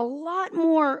a lot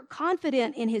more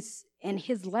confident in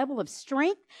his level of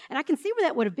strength. And I can see where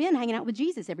that would have been hanging out with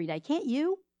Jesus every day. Can't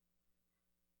you?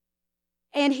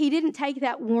 And he didn't take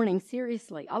that warning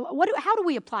seriously. How do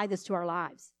we apply this to our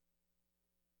lives?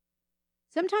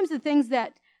 Sometimes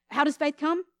how does faith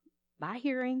come? By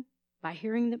hearing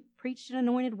the preached and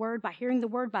anointed word, by hearing the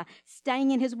word, by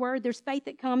staying in his word. There's faith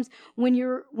that comes when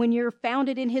you're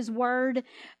founded in his word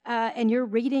and you're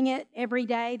reading it every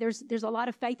day. There's a lot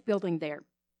of faith building there.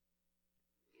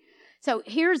 So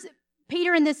here's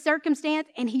Peter in this circumstance,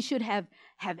 and he should have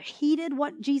heeded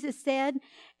what Jesus said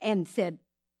and said,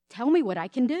 tell me what I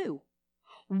can do.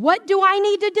 What do I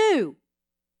need to do?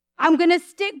 I'm going to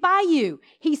stick by you.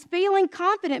 He's feeling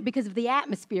confident because of the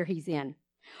atmosphere he's in.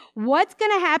 What's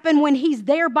going to happen when he's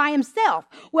there by himself?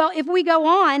 Well, if we go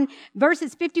on,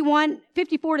 verses 54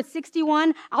 to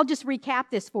 61, I'll just recap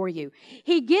this for you.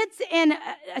 He gets in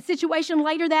a situation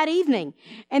later that evening,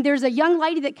 and there's a young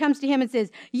lady that comes to him and says,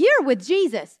 you're with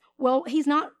Jesus. Well, he's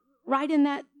not right in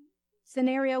that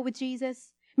scenario with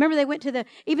Jesus. Remember, they went to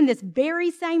even this very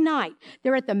same night,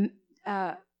 they're at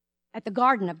the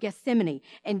Garden of Gethsemane,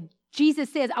 and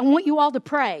Jesus says, I want you all to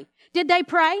pray. Did they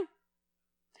pray?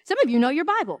 Some of you know your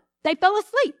Bible. They fell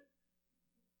asleep.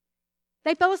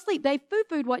 They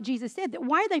foo-fooed what Jesus said.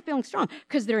 Why are they feeling strong?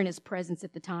 Because they're in his presence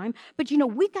at the time. But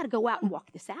we've got to go out and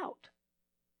walk this out.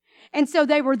 And so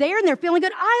they were there and they're feeling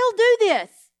good. I'll do this.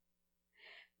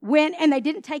 And they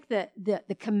didn't take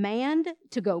the command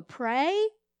to go pray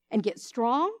and get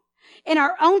strong.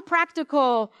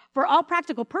 For all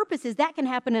practical purposes, that can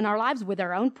happen in our lives with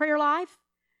our own prayer life.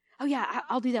 Oh yeah,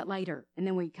 I'll do that later. And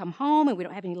then we come home and we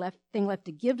don't have anything left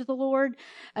to give to the Lord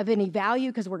of any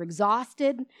value because we're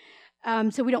exhausted.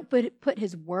 So we don't put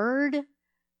his word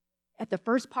at the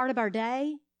first part of our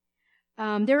day.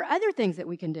 There are other things that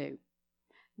we can do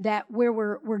where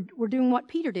we're doing what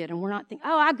Peter did, and we're not thinking,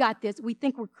 oh, I got this. We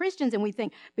think we're Christians, and we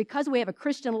think because we have a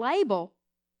Christian label,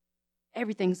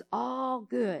 everything's all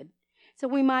good. So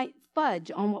we might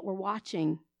fudge on what we're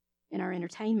watching in our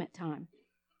entertainment time.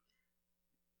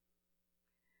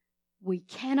 We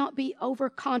cannot be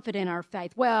overconfident in our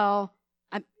faith. Well,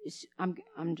 that's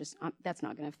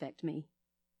not going to affect me.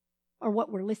 Or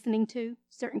what we're listening to,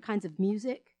 certain kinds of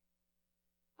music.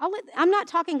 I'm not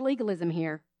talking legalism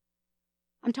here.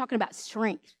 I'm talking about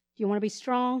strength. Do you want to be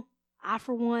strong? I,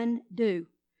 for one, do.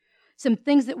 Some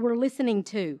things that we're listening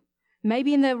to,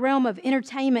 maybe in the realm of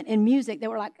entertainment and music, that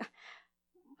we're like,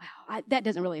 wow, that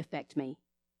doesn't really affect me.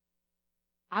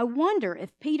 I wonder if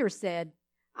Peter said,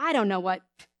 I don't know what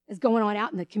is going on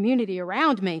out in the community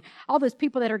around me. All those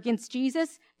people that are against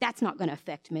Jesus, that's not going to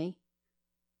affect me.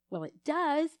 Well, it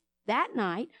does that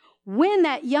night when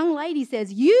that young lady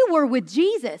says, you were with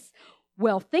Jesus.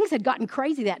 Well, things had gotten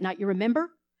crazy that night, you remember?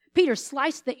 Peter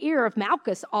sliced the ear of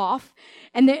Malchus off,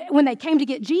 and when they came to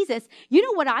get Jesus, you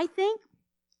know what I think?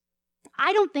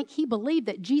 I don't think he believed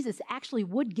that Jesus actually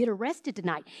would get arrested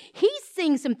tonight. He's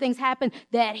seeing some things happen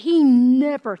that he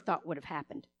never thought would have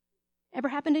happened. Ever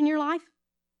happened in your life?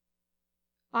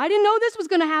 I didn't know this was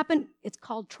going to happen. It's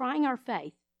called trying our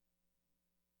faith.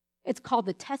 It's called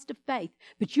the test of faith,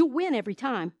 but you'll win every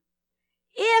time.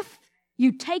 If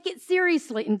you take it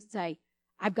seriously and say,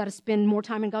 I've got to spend more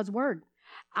time in God's Word.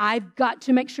 I've got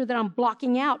to make sure that I'm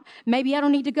blocking out. Maybe I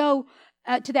don't need to go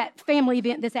to that family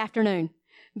event this afternoon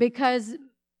because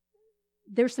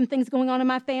there's some things going on in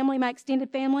my family, my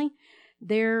extended family.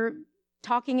 They're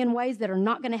talking in ways that are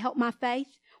not going to help my faith.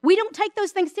 We don't take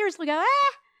those things seriously. Go,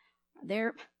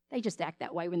 they just act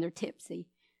that way when they're tipsy.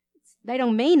 They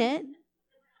don't mean it.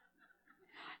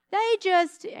 They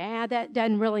just, that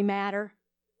doesn't really matter.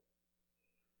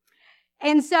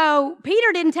 And so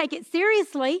Peter didn't take it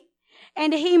seriously,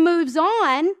 and he moves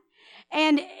on.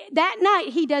 And that night,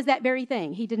 he does that very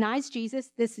thing. He denies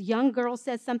Jesus. This young girl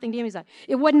says something to him. He's like,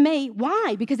 it wasn't me.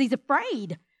 Why? Because he's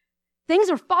afraid. Things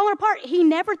are falling apart. He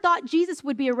never thought Jesus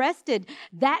would be arrested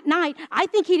that night. I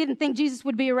think he didn't think Jesus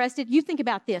would be arrested. You think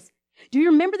about this. Do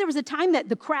you remember there was a time that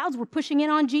the crowds were pushing in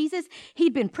on Jesus?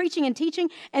 He'd been preaching and teaching,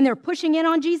 and they're pushing in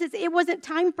on Jesus. It wasn't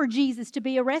time for Jesus to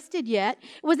be arrested yet.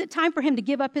 It wasn't time for him to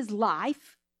give up his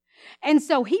life. And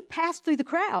so he passed through the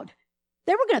crowd.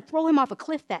 They were going to throw him off a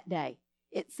cliff that day,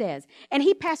 it says. And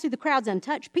he passed through the crowds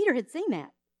untouched. Peter had seen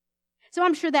that. So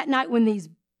I'm sure that night when these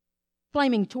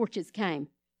flaming torches came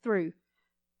through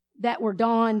that were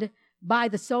donned by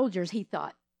the soldiers, he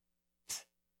thought,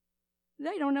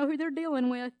 they don't know who they're dealing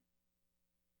with.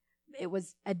 It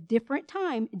was a different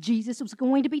time. Jesus was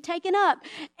going to be taken up.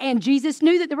 And Jesus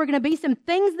knew that there were going to be some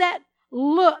things that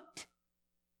looked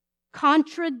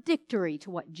contradictory to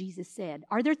what Jesus said.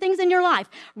 Are there things in your life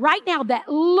right now that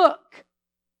look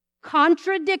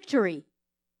contradictory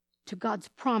to God's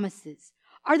promises?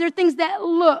 Are there things that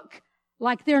look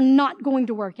like they're not going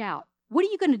to work out? What are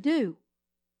you going to do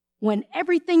when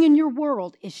everything in your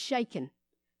world is shaken?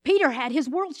 Peter had his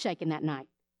world shaken that night.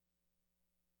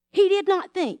 He did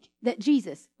not think that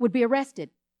Jesus would be arrested.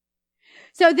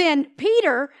 So then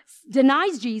Peter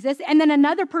denies Jesus, and then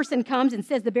another person comes and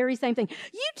says the very same thing.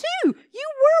 You too, you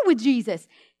were with Jesus.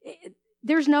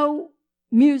 There's no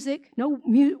music,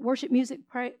 worship music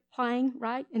playing,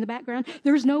 right, in the background.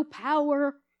 There's no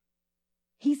power.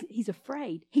 He's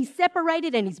afraid. He's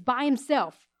separated and he's by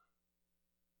himself.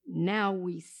 Now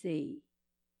we see.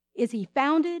 Is he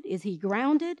founded? Is he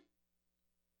grounded?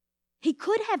 He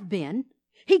could have been.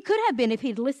 He could have been if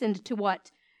he'd listened to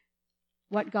what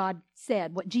God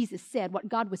said, what Jesus said, what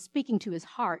God was speaking to his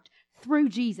heart through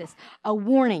Jesus, a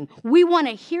warning. We want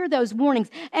to hear those warnings,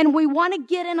 and we want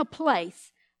to get in a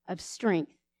place of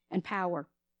strength and power.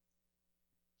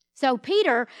 So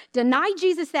Peter denied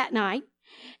Jesus that night,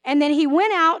 and then he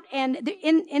went out, and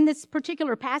in this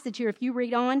particular passage here, if you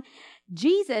read on,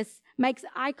 Jesus makes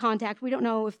eye contact. We don't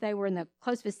know if they were in the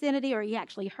close vicinity or he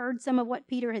actually heard some of what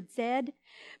Peter had said,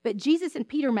 but Jesus and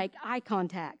Peter make eye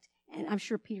contact, and I'm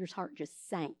sure Peter's heart just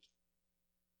sank.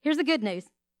 Here's the good news.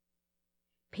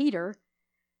 Peter,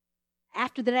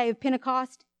 after the day of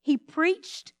Pentecost, he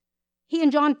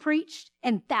and John preached,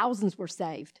 and thousands were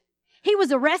saved. He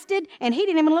was arrested, and he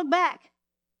didn't even look back.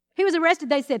 He was arrested.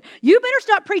 They said, you better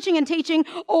stop preaching and teaching,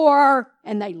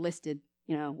 and they listed,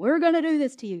 we're going to do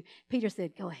this to you. Peter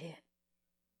said, go ahead.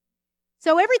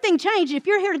 So everything changed. If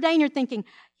you're here today and you're thinking,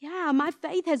 yeah, my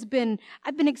faith I've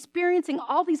been experiencing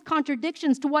all these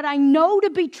contradictions to what I know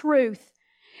to be truth.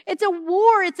 It's a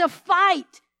war. It's a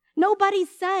fight. Nobody's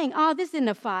saying, this isn't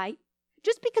a fight.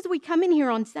 Just because we come in here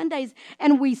on Sundays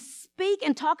and we speak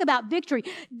and talk about victory,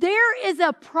 there is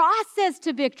a process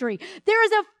to victory. There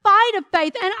is a fight of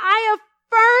faith, and I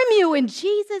affirm you in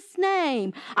Jesus'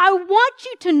 name. I want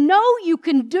you to know you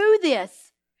can do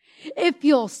this if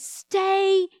you'll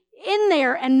stay in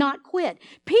there and not quit.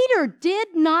 Peter did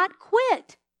not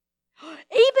quit.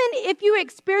 Even if you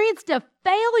experienced a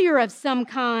failure of some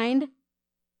kind,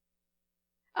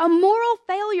 a moral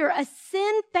failure, a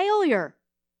sin failure,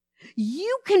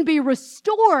 you can be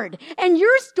restored and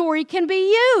your story can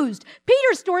be used.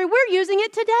 Peter's story, we're using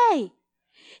it today.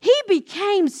 He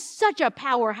became such a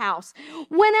powerhouse.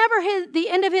 Whenever the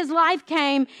end of his life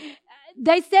came,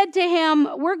 they said to him,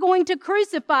 we're going to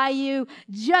crucify you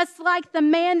just like the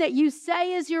man that you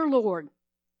say is your Lord.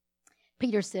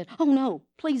 Peter said, oh no,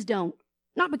 please don't.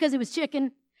 Not because he was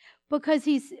chicken, but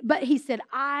he said,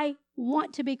 I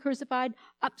want to be crucified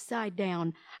upside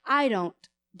down. I don't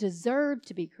deserve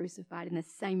to be crucified in the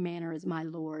same manner as my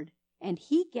Lord. And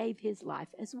he gave his life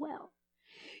as well.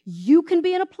 You can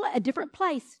be in a different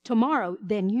place tomorrow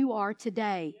than you are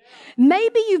today.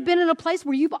 Maybe you've been in a place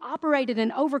where you've operated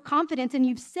in overconfidence and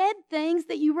you've said things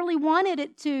that you really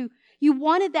you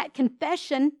wanted that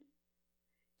confession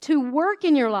to work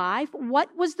in your life. What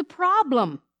was the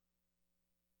problem?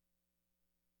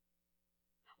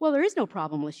 Well, there is no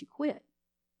problem unless you quit.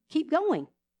 Keep going.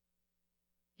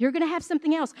 You're going to have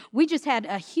something else. We just had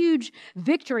a huge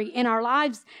victory in our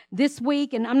lives this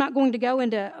week, and I'm not going to go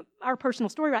into our personal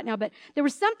story right now, but there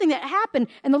was something that happened,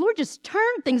 and the Lord just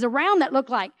turned things around that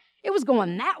looked like it was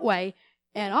going that way,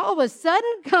 and all of a sudden,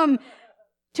 come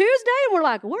Tuesday, and we're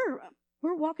like,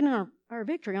 we're walking in our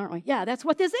victory, aren't we? Yeah, that's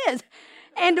what this is.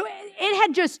 And it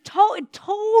had just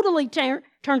totally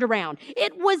turned around.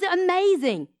 It was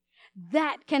amazing.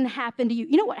 That can happen to you.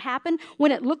 You know what happened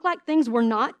when it looked like things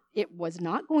it was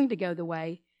not going to go the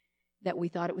way that we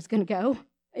thought it was going to go.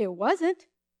 It wasn't.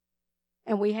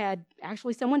 And we had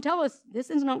actually someone tell us, this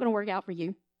is not going to work out for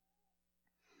you.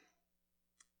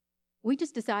 We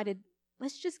just decided,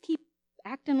 let's just keep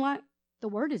acting like the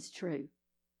word is true.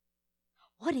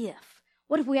 What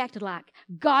if we acted like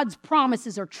God's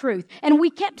promises are truth and we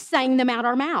kept saying them out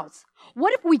our mouths?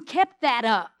 What if we kept that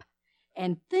up?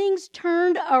 and things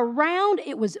turned around.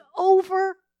 It was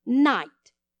overnight.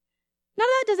 Now,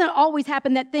 that doesn't always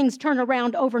happen, that things turn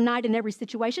around overnight in every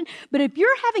situation. But if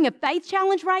you're having a faith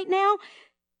challenge right now,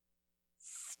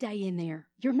 stay in there.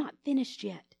 You're not finished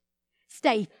yet.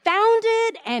 Stay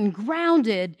founded and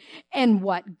grounded in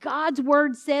what God's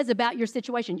Word says about your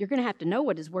situation. You're going to have to know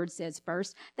what His Word says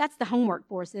first. That's the homework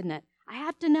for us, isn't it? I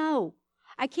have to know.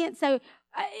 I can't say,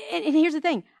 and here's the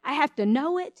thing, I have to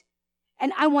know it,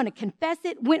 and I want to confess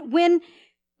it.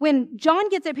 When John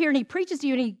gets up here and he preaches to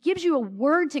you and he gives you a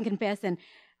word to confess, and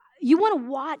you want to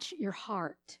watch your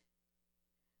heart.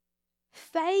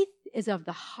 Faith is of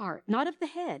the heart, not of the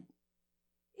head.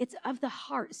 It's of the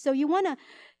heart. So you want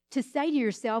to say to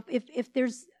yourself, if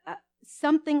there's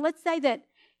something, let's say that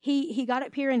he got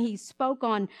up here and he spoke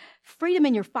on freedom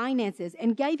in your finances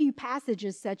and gave you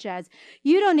passages such as,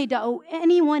 you don't need to owe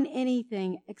anyone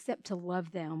anything except to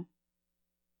love them.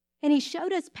 And he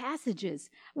showed us passages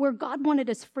where God wanted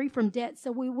us free from debt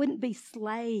so we wouldn't be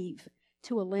slave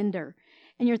to a lender.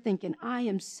 And you're thinking, I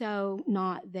am so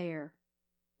not there.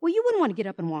 Well, you wouldn't want to get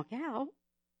up and walk out.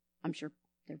 I'm sure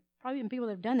there have probably been people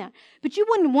that have done that. But you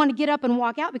wouldn't want to get up and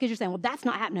walk out because you're saying, well, that's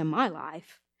not happening in my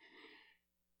life.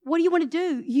 What do you want to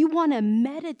do? You want to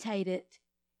meditate it.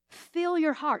 Fill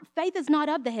your heart. Faith is not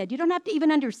of the head. You don't have to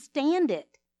even understand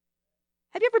it.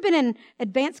 Have you ever been in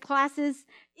advanced classes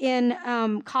in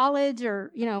college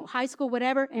or, high school,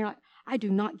 whatever? And you're like, I do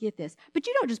not get this. But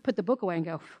you don't just put the book away and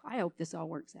go, I hope this all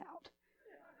works out.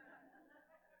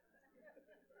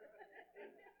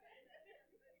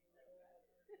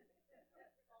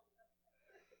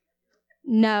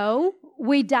 No,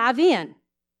 we dive in.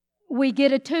 We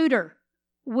get a tutor.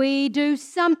 We do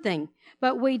something.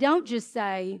 But we don't just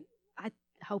say, I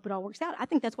hope it all works out. I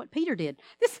think that's what Peter did.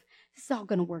 This is all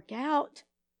going to work out.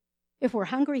 If we're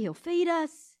hungry, He'll feed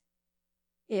us.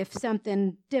 If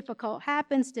something difficult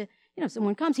happens to,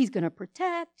 someone comes, He's going to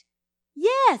protect.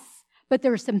 Yes, but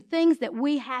there are some things that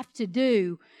we have to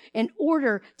do in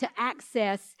order to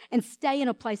access and stay in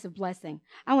a place of blessing.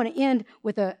 I want to end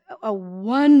with a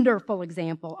wonderful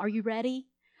example. Are you ready?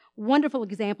 Wonderful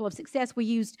example of success. We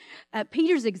used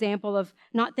Peter's example of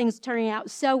not things turning out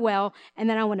so well, and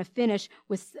then I want to finish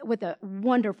with a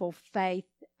wonderful faith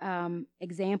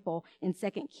example in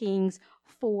 2 Kings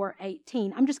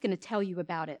 4:18. I'm just going to tell you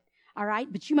about it, all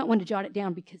right? But you might want to jot it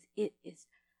down because it is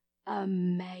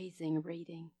amazing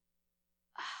reading.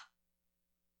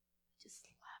 Just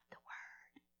love the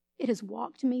Word. It has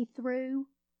walked me through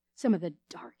some of the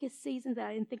darkest seasons that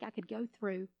I didn't think I could go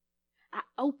through. I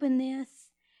open this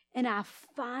and I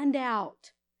find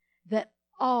out that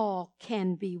all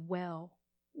can be well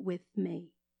with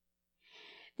me.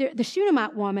 The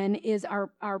Shunammite woman is our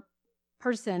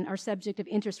person, our subject of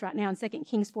interest right now in 2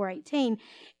 Kings 4:18.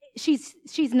 She's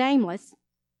nameless,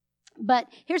 but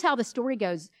here's how the story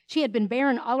goes. She had been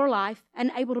barren all her life,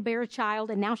 unable to bear a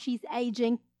child, and now she's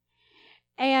aging.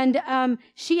 And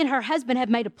she and her husband have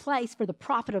made a place for the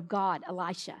prophet of God,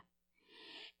 Elisha.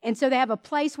 And so they have a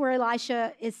place where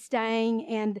Elisha is staying,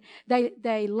 and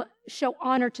they show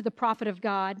honor to the prophet of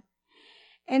God.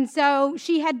 And so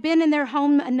she had been in their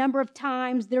home a number of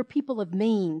times. They're people of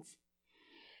means.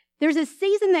 There's a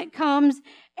season that comes,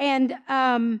 and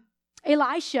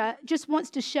Elisha just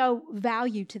wants to show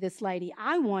value to this lady.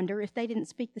 I wonder if they didn't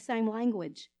speak the same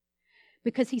language,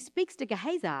 because he speaks to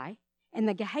Gehazi, and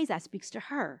the Gehazi speaks to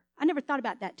her. I never thought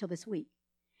about that till this week.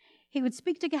 He would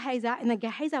speak to Gehazi, and then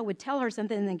Gehazi would tell her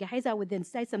something, and then Gehazi would then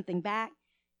say something back.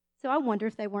 So I wonder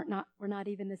if they were not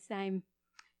even the same.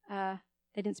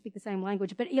 They didn't speak the same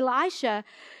language. But Elisha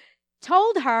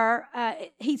told her,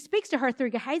 he speaks to her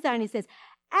through Gehazi, and he says,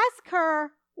 ask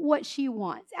her what she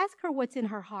wants. Ask her what's in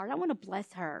her heart. I want to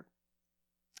bless her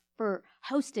for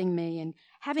hosting me and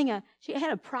she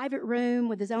had a private room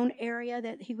with his own area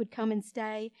that he would come and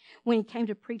stay when he came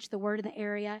to preach the word in the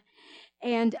area.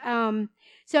 And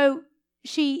so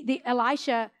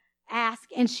Elisha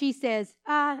asked, and she says,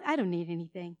 I don't need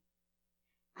anything.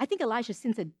 I think Elisha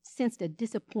sensed a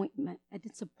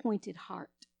disappointed heart.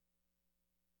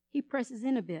 He presses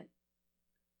in a bit.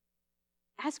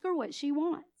 Ask her what she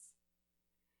wants.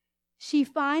 She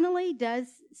finally does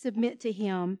submit to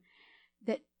him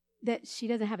that she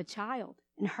doesn't have a child,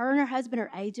 and her husband are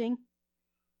aging.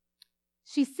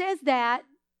 She says that,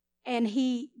 and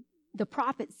the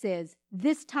prophet says,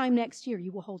 this time next year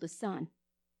you will hold a son.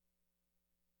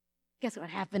 Guess what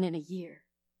happened in a year?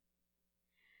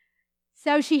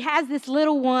 So she has this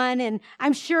little one, and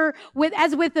I'm sure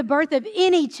as with the birth of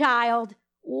any child,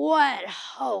 what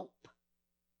hope.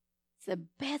 It's the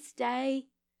best day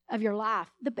of your life.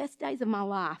 The best days of my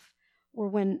life were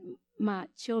when my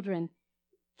children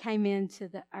came into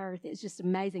the earth. It's just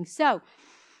amazing. So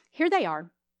here they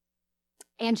are.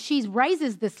 And she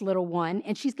raises this little one,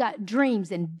 and she's got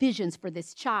dreams and visions for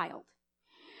this child.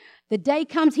 The day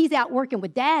comes, he's out working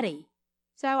with Daddy.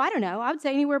 So I don't know, I would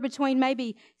say anywhere between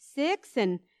maybe 6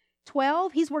 and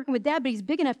 12. He's working with Dad, but he's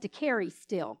big enough to carry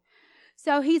still.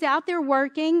 So he's out there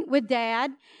working with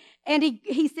Dad, and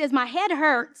he says, my head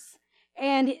hurts.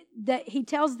 And he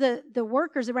tells the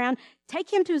workers around,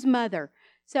 take him to his mother.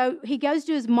 So he goes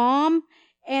to his mom,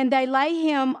 and they lay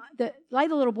the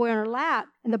little boy on her lap.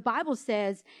 And the Bible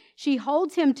says she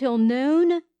holds him till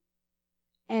noon,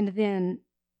 and then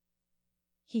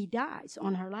he dies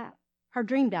on her lap. Her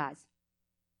dream dies.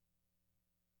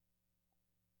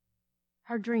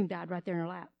 Her dream died right there in her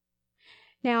lap.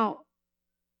 Now,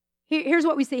 here's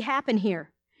what we see happen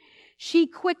here. She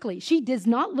does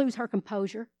not lose her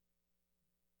composure.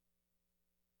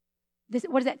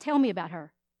 What does that tell me about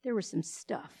her? There was some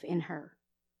stuff in her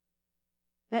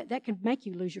that can make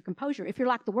you lose your composure. If you're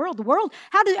like the world,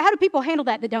 how do people handle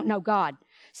that don't know God?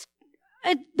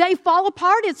 They fall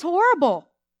apart. It's horrible.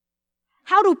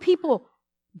 How do people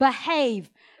behave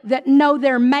that know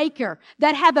their Maker,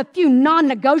 that have a few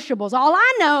non-negotiables? All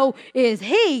I know is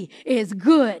He is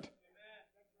good.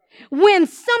 When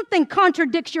something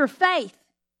contradicts your faith,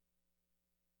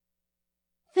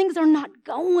 things are not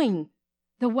going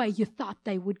the way you thought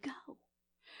they would go.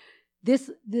 This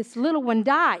little one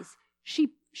dies.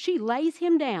 She lays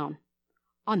him down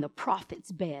on the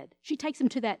prophet's bed. She takes him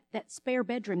to that spare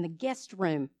bedroom, the guest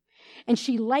room. And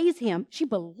she lays him. She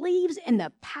believes in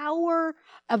the power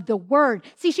of the Word.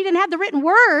 See, she didn't have the written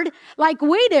Word like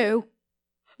we do.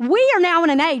 We are now in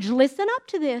an age, listen up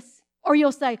to this. Or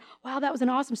you'll say, wow, that was an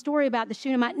awesome story about the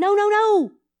Shunammite.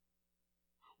 No.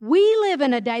 We live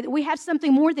in a day that we have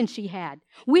something more than she had.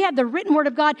 We have the written Word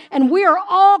of God, and we are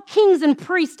all kings and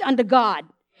priests unto God.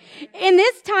 In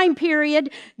this time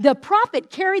period, the prophet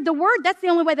carried the Word. That's the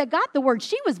only way they got the Word.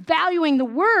 She was valuing the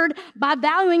Word by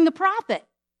valuing the prophet.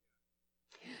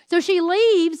 So she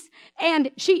leaves,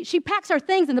 and she packs her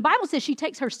things, and the Bible says she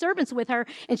takes her servants with her,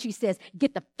 and she says,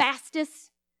 get the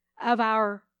fastest of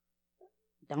our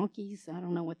donkeys, I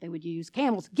don't know what they would use,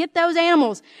 camels, get those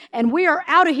animals, and we are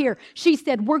out of here. She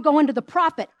said, we're going to the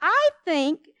prophet. I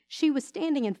think she was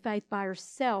standing in faith by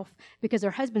herself because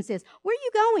her husband says, where are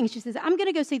you going? She says, I'm going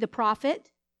to go see the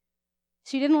prophet.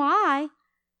 She didn't lie,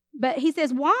 but he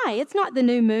says, why? It's not the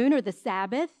new moon or the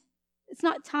Sabbath. It's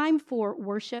not time for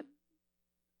worship.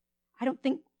 I don't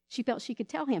think she felt she could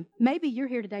tell him. Maybe you're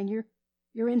here today and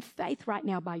you're in faith right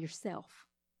now by yourself.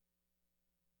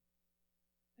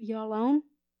 Are you alone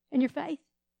in your faith?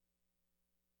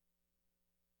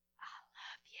 I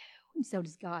love you. And so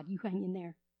does God. You hang in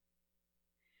there.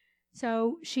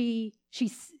 So she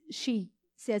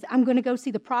says, I'm going to go see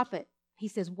the prophet. He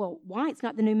says, well, why? It's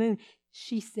not the new moon.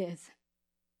 She says,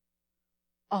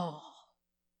 all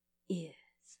is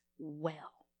well.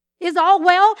 Is all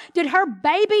well? Did her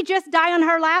baby just die on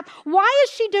her lap? Why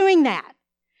is she doing that?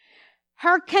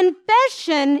 Her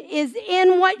confession is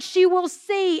in what she will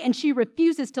see, and she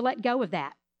refuses to let go of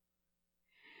that.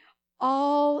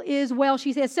 All is well,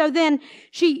 she says. So then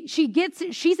she's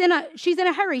in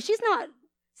a hurry. She's not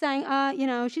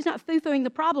saying, she's not foo-fooing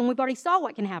the problem. We've already saw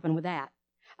what can happen with that.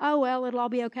 Oh, well, it'll all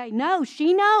be okay. No,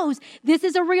 she knows this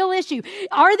is a real issue.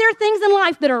 Are there things in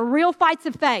life that are real fights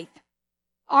of faith?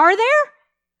 Are there?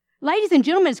 Ladies and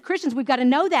gentlemen, as Christians, we've got to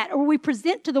know that, or we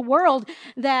present to the world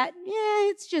that,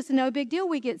 it's just no big deal.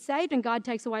 We get saved and God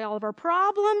takes away all of our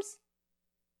problems.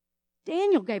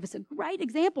 Daniel gave us a great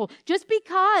example. Just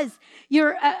because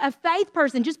you're a faith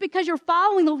person, just because you're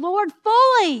following the Lord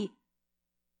fully,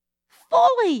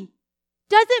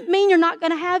 doesn't mean you're not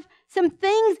going to have some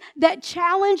things that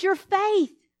challenge your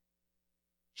faith.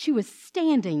 She was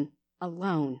standing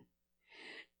alone.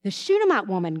 The Shunammite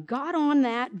woman got on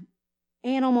that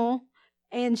animal,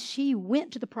 and she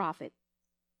went to the prophet.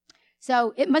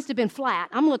 So it must have been flat.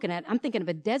 I'm thinking of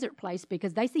a desert place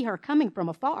because they see her coming from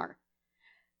afar.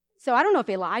 So I don't know if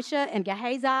Elisha and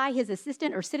Gehazi, his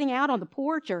assistant, are sitting out on the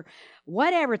porch or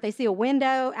whatever, if they see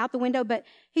out the window, but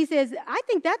he says, I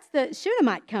think that's the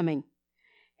Shunammite coming.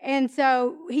 And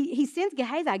so he sends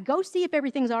Gehazi, go see if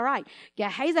everything's all right.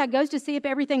 Gehazi goes to see if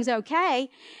everything's okay.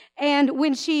 And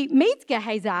when she meets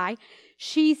Gehazi,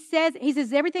 he says,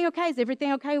 is everything okay? Is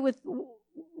everything okay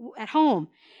at home?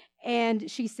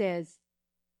 And she says,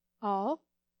 all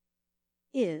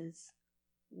is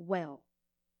well.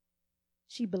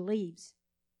 She believes.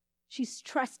 She's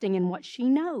trusting in what she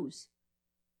knows.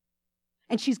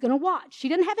 And she's going to watch. She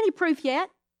doesn't have any proof yet.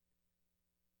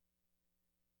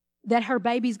 that her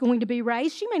baby's going to be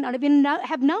raised. She may not even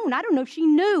have known. I don't know if she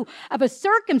knew of a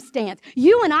circumstance.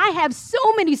 You and I have so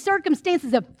many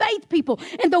circumstances of faith people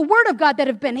in the Word of God that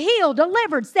have been healed,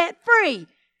 delivered, set free,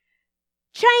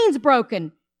 chains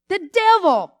broken, the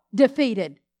devil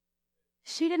defeated.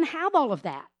 She didn't have all of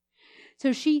that.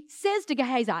 So she says to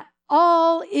Gehazi,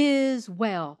 all is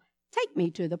well. Take me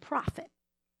to the prophet.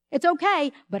 It's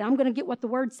okay, but I'm going to get what the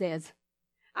Word says.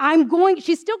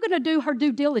 She's still going to do her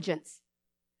due diligence.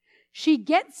 She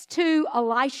gets to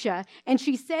Elisha and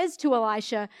she says to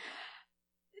Elisha,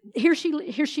 here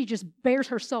she just bares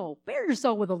her soul. Bare your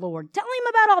soul with the Lord. Tell him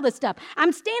about all this stuff.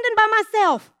 I'm standing by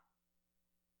myself.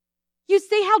 You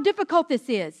see how difficult this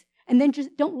is. And then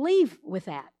just don't leave with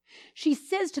that. She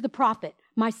says to the prophet,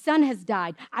 my son has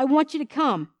died. I want you to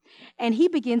come. And he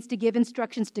begins to give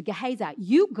instructions to Gehazi.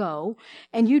 You go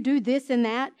and you do this and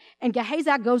that. And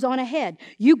Gehazi goes on ahead.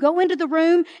 You go into the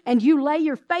room and you lay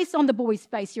your face on the boy's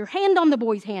face, your hand on the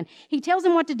boy's hand. He tells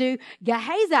him what to do.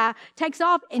 Gehazi takes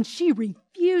off and she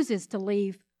refuses to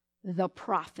leave the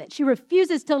prophet. She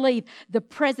refuses to leave the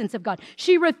presence of God.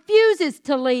 She refuses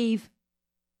to leave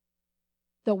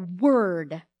the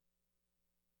Word.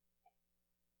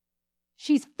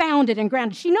 She's founded and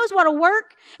grounded. She knows what'll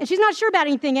work, and she's not sure about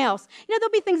anything else. You know,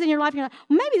 there'll be things in your life, you're like,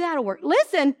 well, maybe that'll work.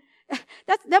 Listen,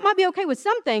 that might be okay with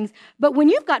some things, but when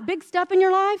you've got big stuff in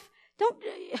your life, don't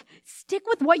stick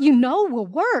with what you know will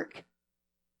work.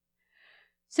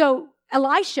 So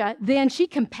Elisha, then she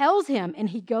compels him, and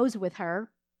he goes with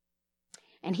her.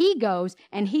 And he goes,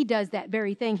 and he does that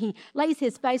very thing. He lays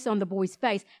his face on the boy's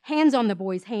face, hands on the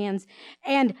boy's hands,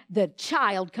 and the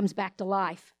child comes back to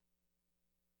life.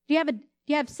 Do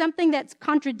you have something that's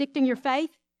contradicting your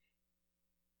faith?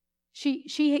 She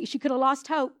could have lost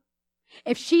hope.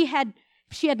 If she had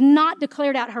not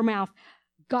declared out her mouth,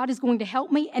 God is going to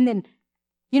help me, and then,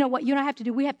 you know what you and I have to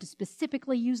do? We have to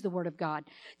specifically use the Word of God.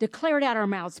 Declare it out our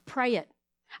mouths. Pray it.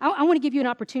 I want to give you an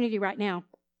opportunity right now.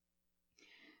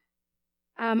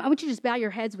 I want you to just bow your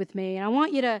heads with me, and I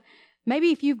want you to,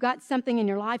 maybe if you've got something in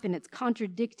your life and it's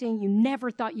contradicting, you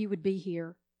never thought you would be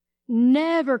here.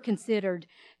 Never considered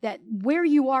that where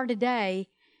you are today,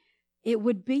 it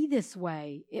would be this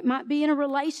way. It might be in a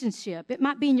relationship. It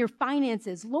might be in your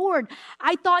finances. Lord,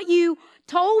 I thought you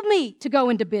told me to go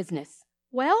into business.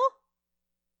 Well,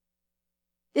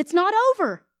 it's not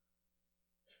over.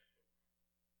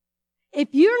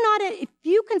 If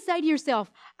you can say to yourself,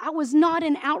 I was not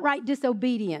in outright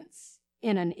disobedience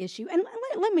in an issue, and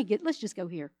let's just go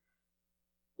here.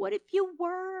 What if you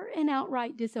were in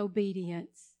outright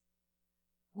disobedience?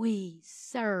 We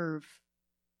serve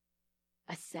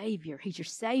a Savior. He's your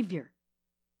Savior.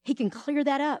 He can clear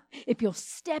that up. If you'll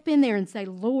step in there and say,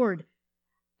 Lord,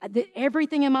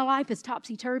 everything in my life is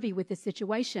topsy-turvy with this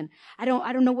situation. I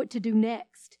don't know what to do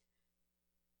next.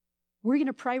 We're going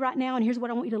to pray right now, and here's what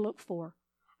I want you to look for.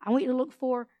 I want you to look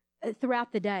for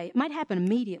throughout the day. It might happen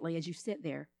immediately as you sit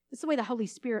there. That's the way the Holy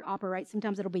Spirit operates.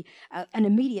 Sometimes it'll be an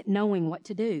immediate knowing what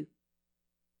to do.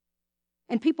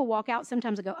 And people walk out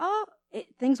sometimes and go,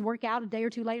 things work out a day or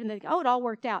two later, and they go, it all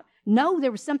worked out. No,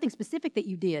 there was something specific that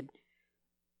you did.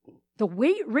 The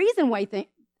reason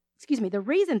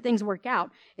things work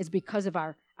out is because of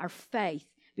our faith,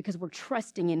 because we're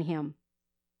trusting in Him.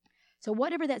 So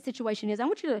whatever that situation is, I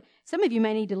want you to, some of you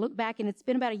may need to look back, and it's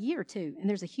been about a year or two, and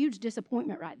there's a huge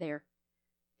disappointment right there.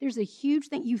 There's a huge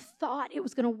thing. You thought it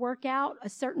was going to work out a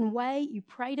certain way. You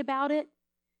prayed about it.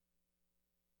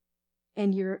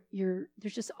 And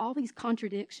there's just all these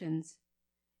contradictions.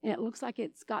 And it looks like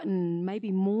it's gotten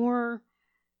maybe more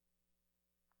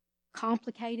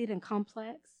complicated and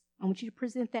complex. I want you to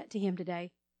present that to Him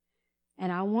today.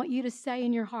 And I want you to say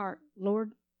in your heart,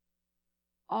 Lord,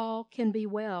 all can be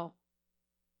well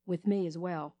with me as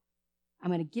well. I'm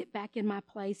going to get back in my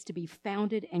place to be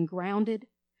founded and grounded.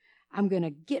 I'm going to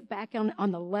get back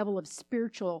on the level of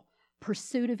spiritual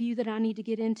pursuit of you that I need to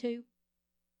get into.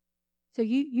 So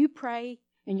you pray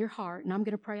in your heart, and I'm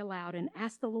going to pray aloud and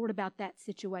ask the Lord about that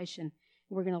situation.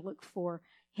 We're going to look for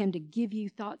Him to give you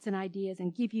thoughts and ideas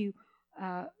and give you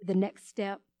the next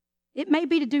step. It may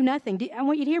be to do nothing. I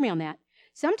want you to hear me on that.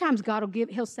 Sometimes God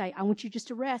He'll say, I want you just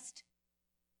to rest.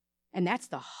 And that's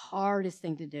the hardest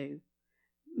thing to do.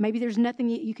 Maybe there's nothing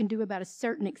you can do about a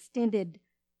certain extended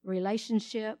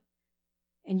relationship,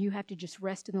 and you have to just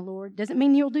rest in the Lord. Doesn't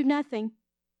mean you'll do nothing.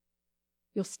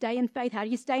 You'll stay in faith. How do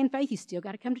you stay in faith? You still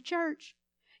got to come to church.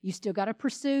 You still got to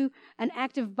pursue an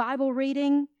active Bible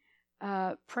reading,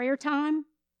 prayer time.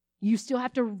 You still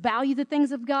have to value the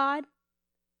things of God.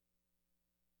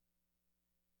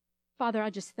 Father, I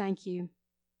just thank you.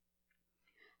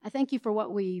 I thank you for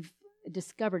what we've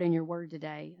discovered in your word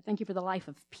today. I thank you for the life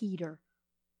of Peter.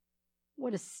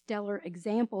 What a stellar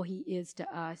example he is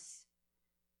to us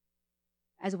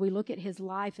as we look at his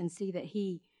life and see that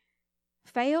he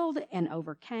failed and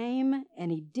overcame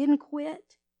and he didn't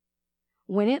quit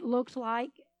when it looked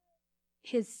like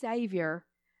his Savior,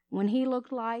 when it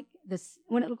looked like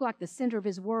the center of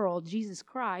his world, Jesus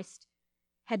Christ,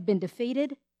 had been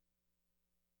defeated.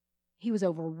 He was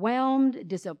overwhelmed,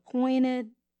 disappointed,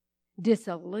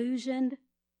 disillusioned.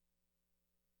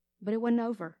 But it wasn't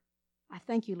over. I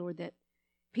thank you, Lord, that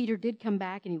Peter did come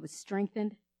back and he was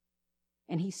strengthened,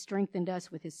 and he strengthened us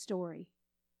with his story.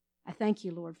 I thank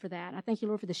you, Lord, for that. I thank you,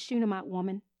 Lord, for the Shunammite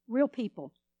woman, real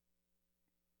people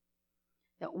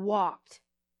that walked,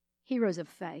 heroes of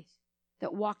faith,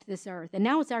 that walked this earth. And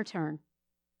now it's our turn.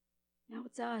 Now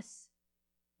it's us.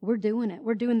 We're doing it.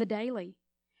 We're doing the daily.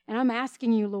 And I'm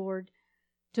asking you, Lord,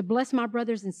 to bless my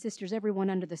brothers and sisters, everyone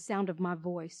under the sound of my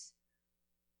voice.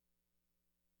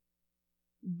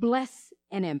 Bless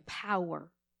and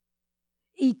empower.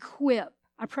 Equip.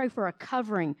 I pray for a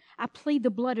covering. I plead the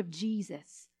blood of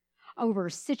Jesus over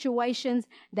situations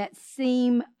that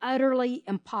seem utterly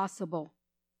impossible.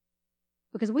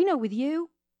 Because we know with you,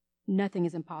 nothing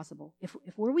is impossible. If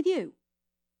we're with you,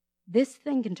 this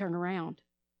thing can turn around.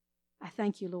 I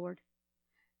thank you, Lord.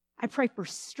 I pray for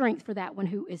strength for that one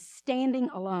who is standing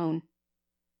alone.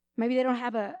 Maybe they don't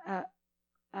have a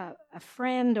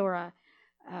friend or a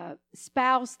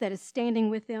spouse that is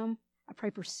standing with them. I pray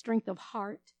for strength of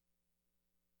heart.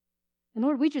 And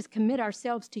Lord, we just commit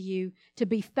ourselves to you to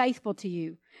be faithful to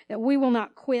you, that we will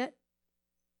not quit.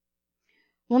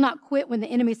 We'll not quit when the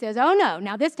enemy says, "Oh no,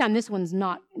 now this time this one's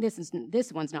not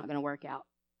going to work out."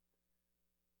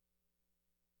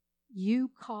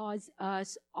 You cause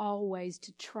us always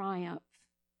to triumph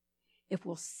if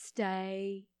we'll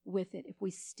stay with it, if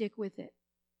we stick with it.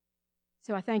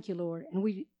 So I thank you, Lord, and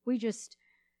we just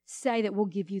say that we'll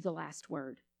give you the last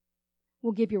word.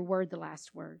 We'll give your word the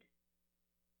last word.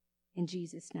 In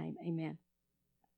Jesus' name, amen.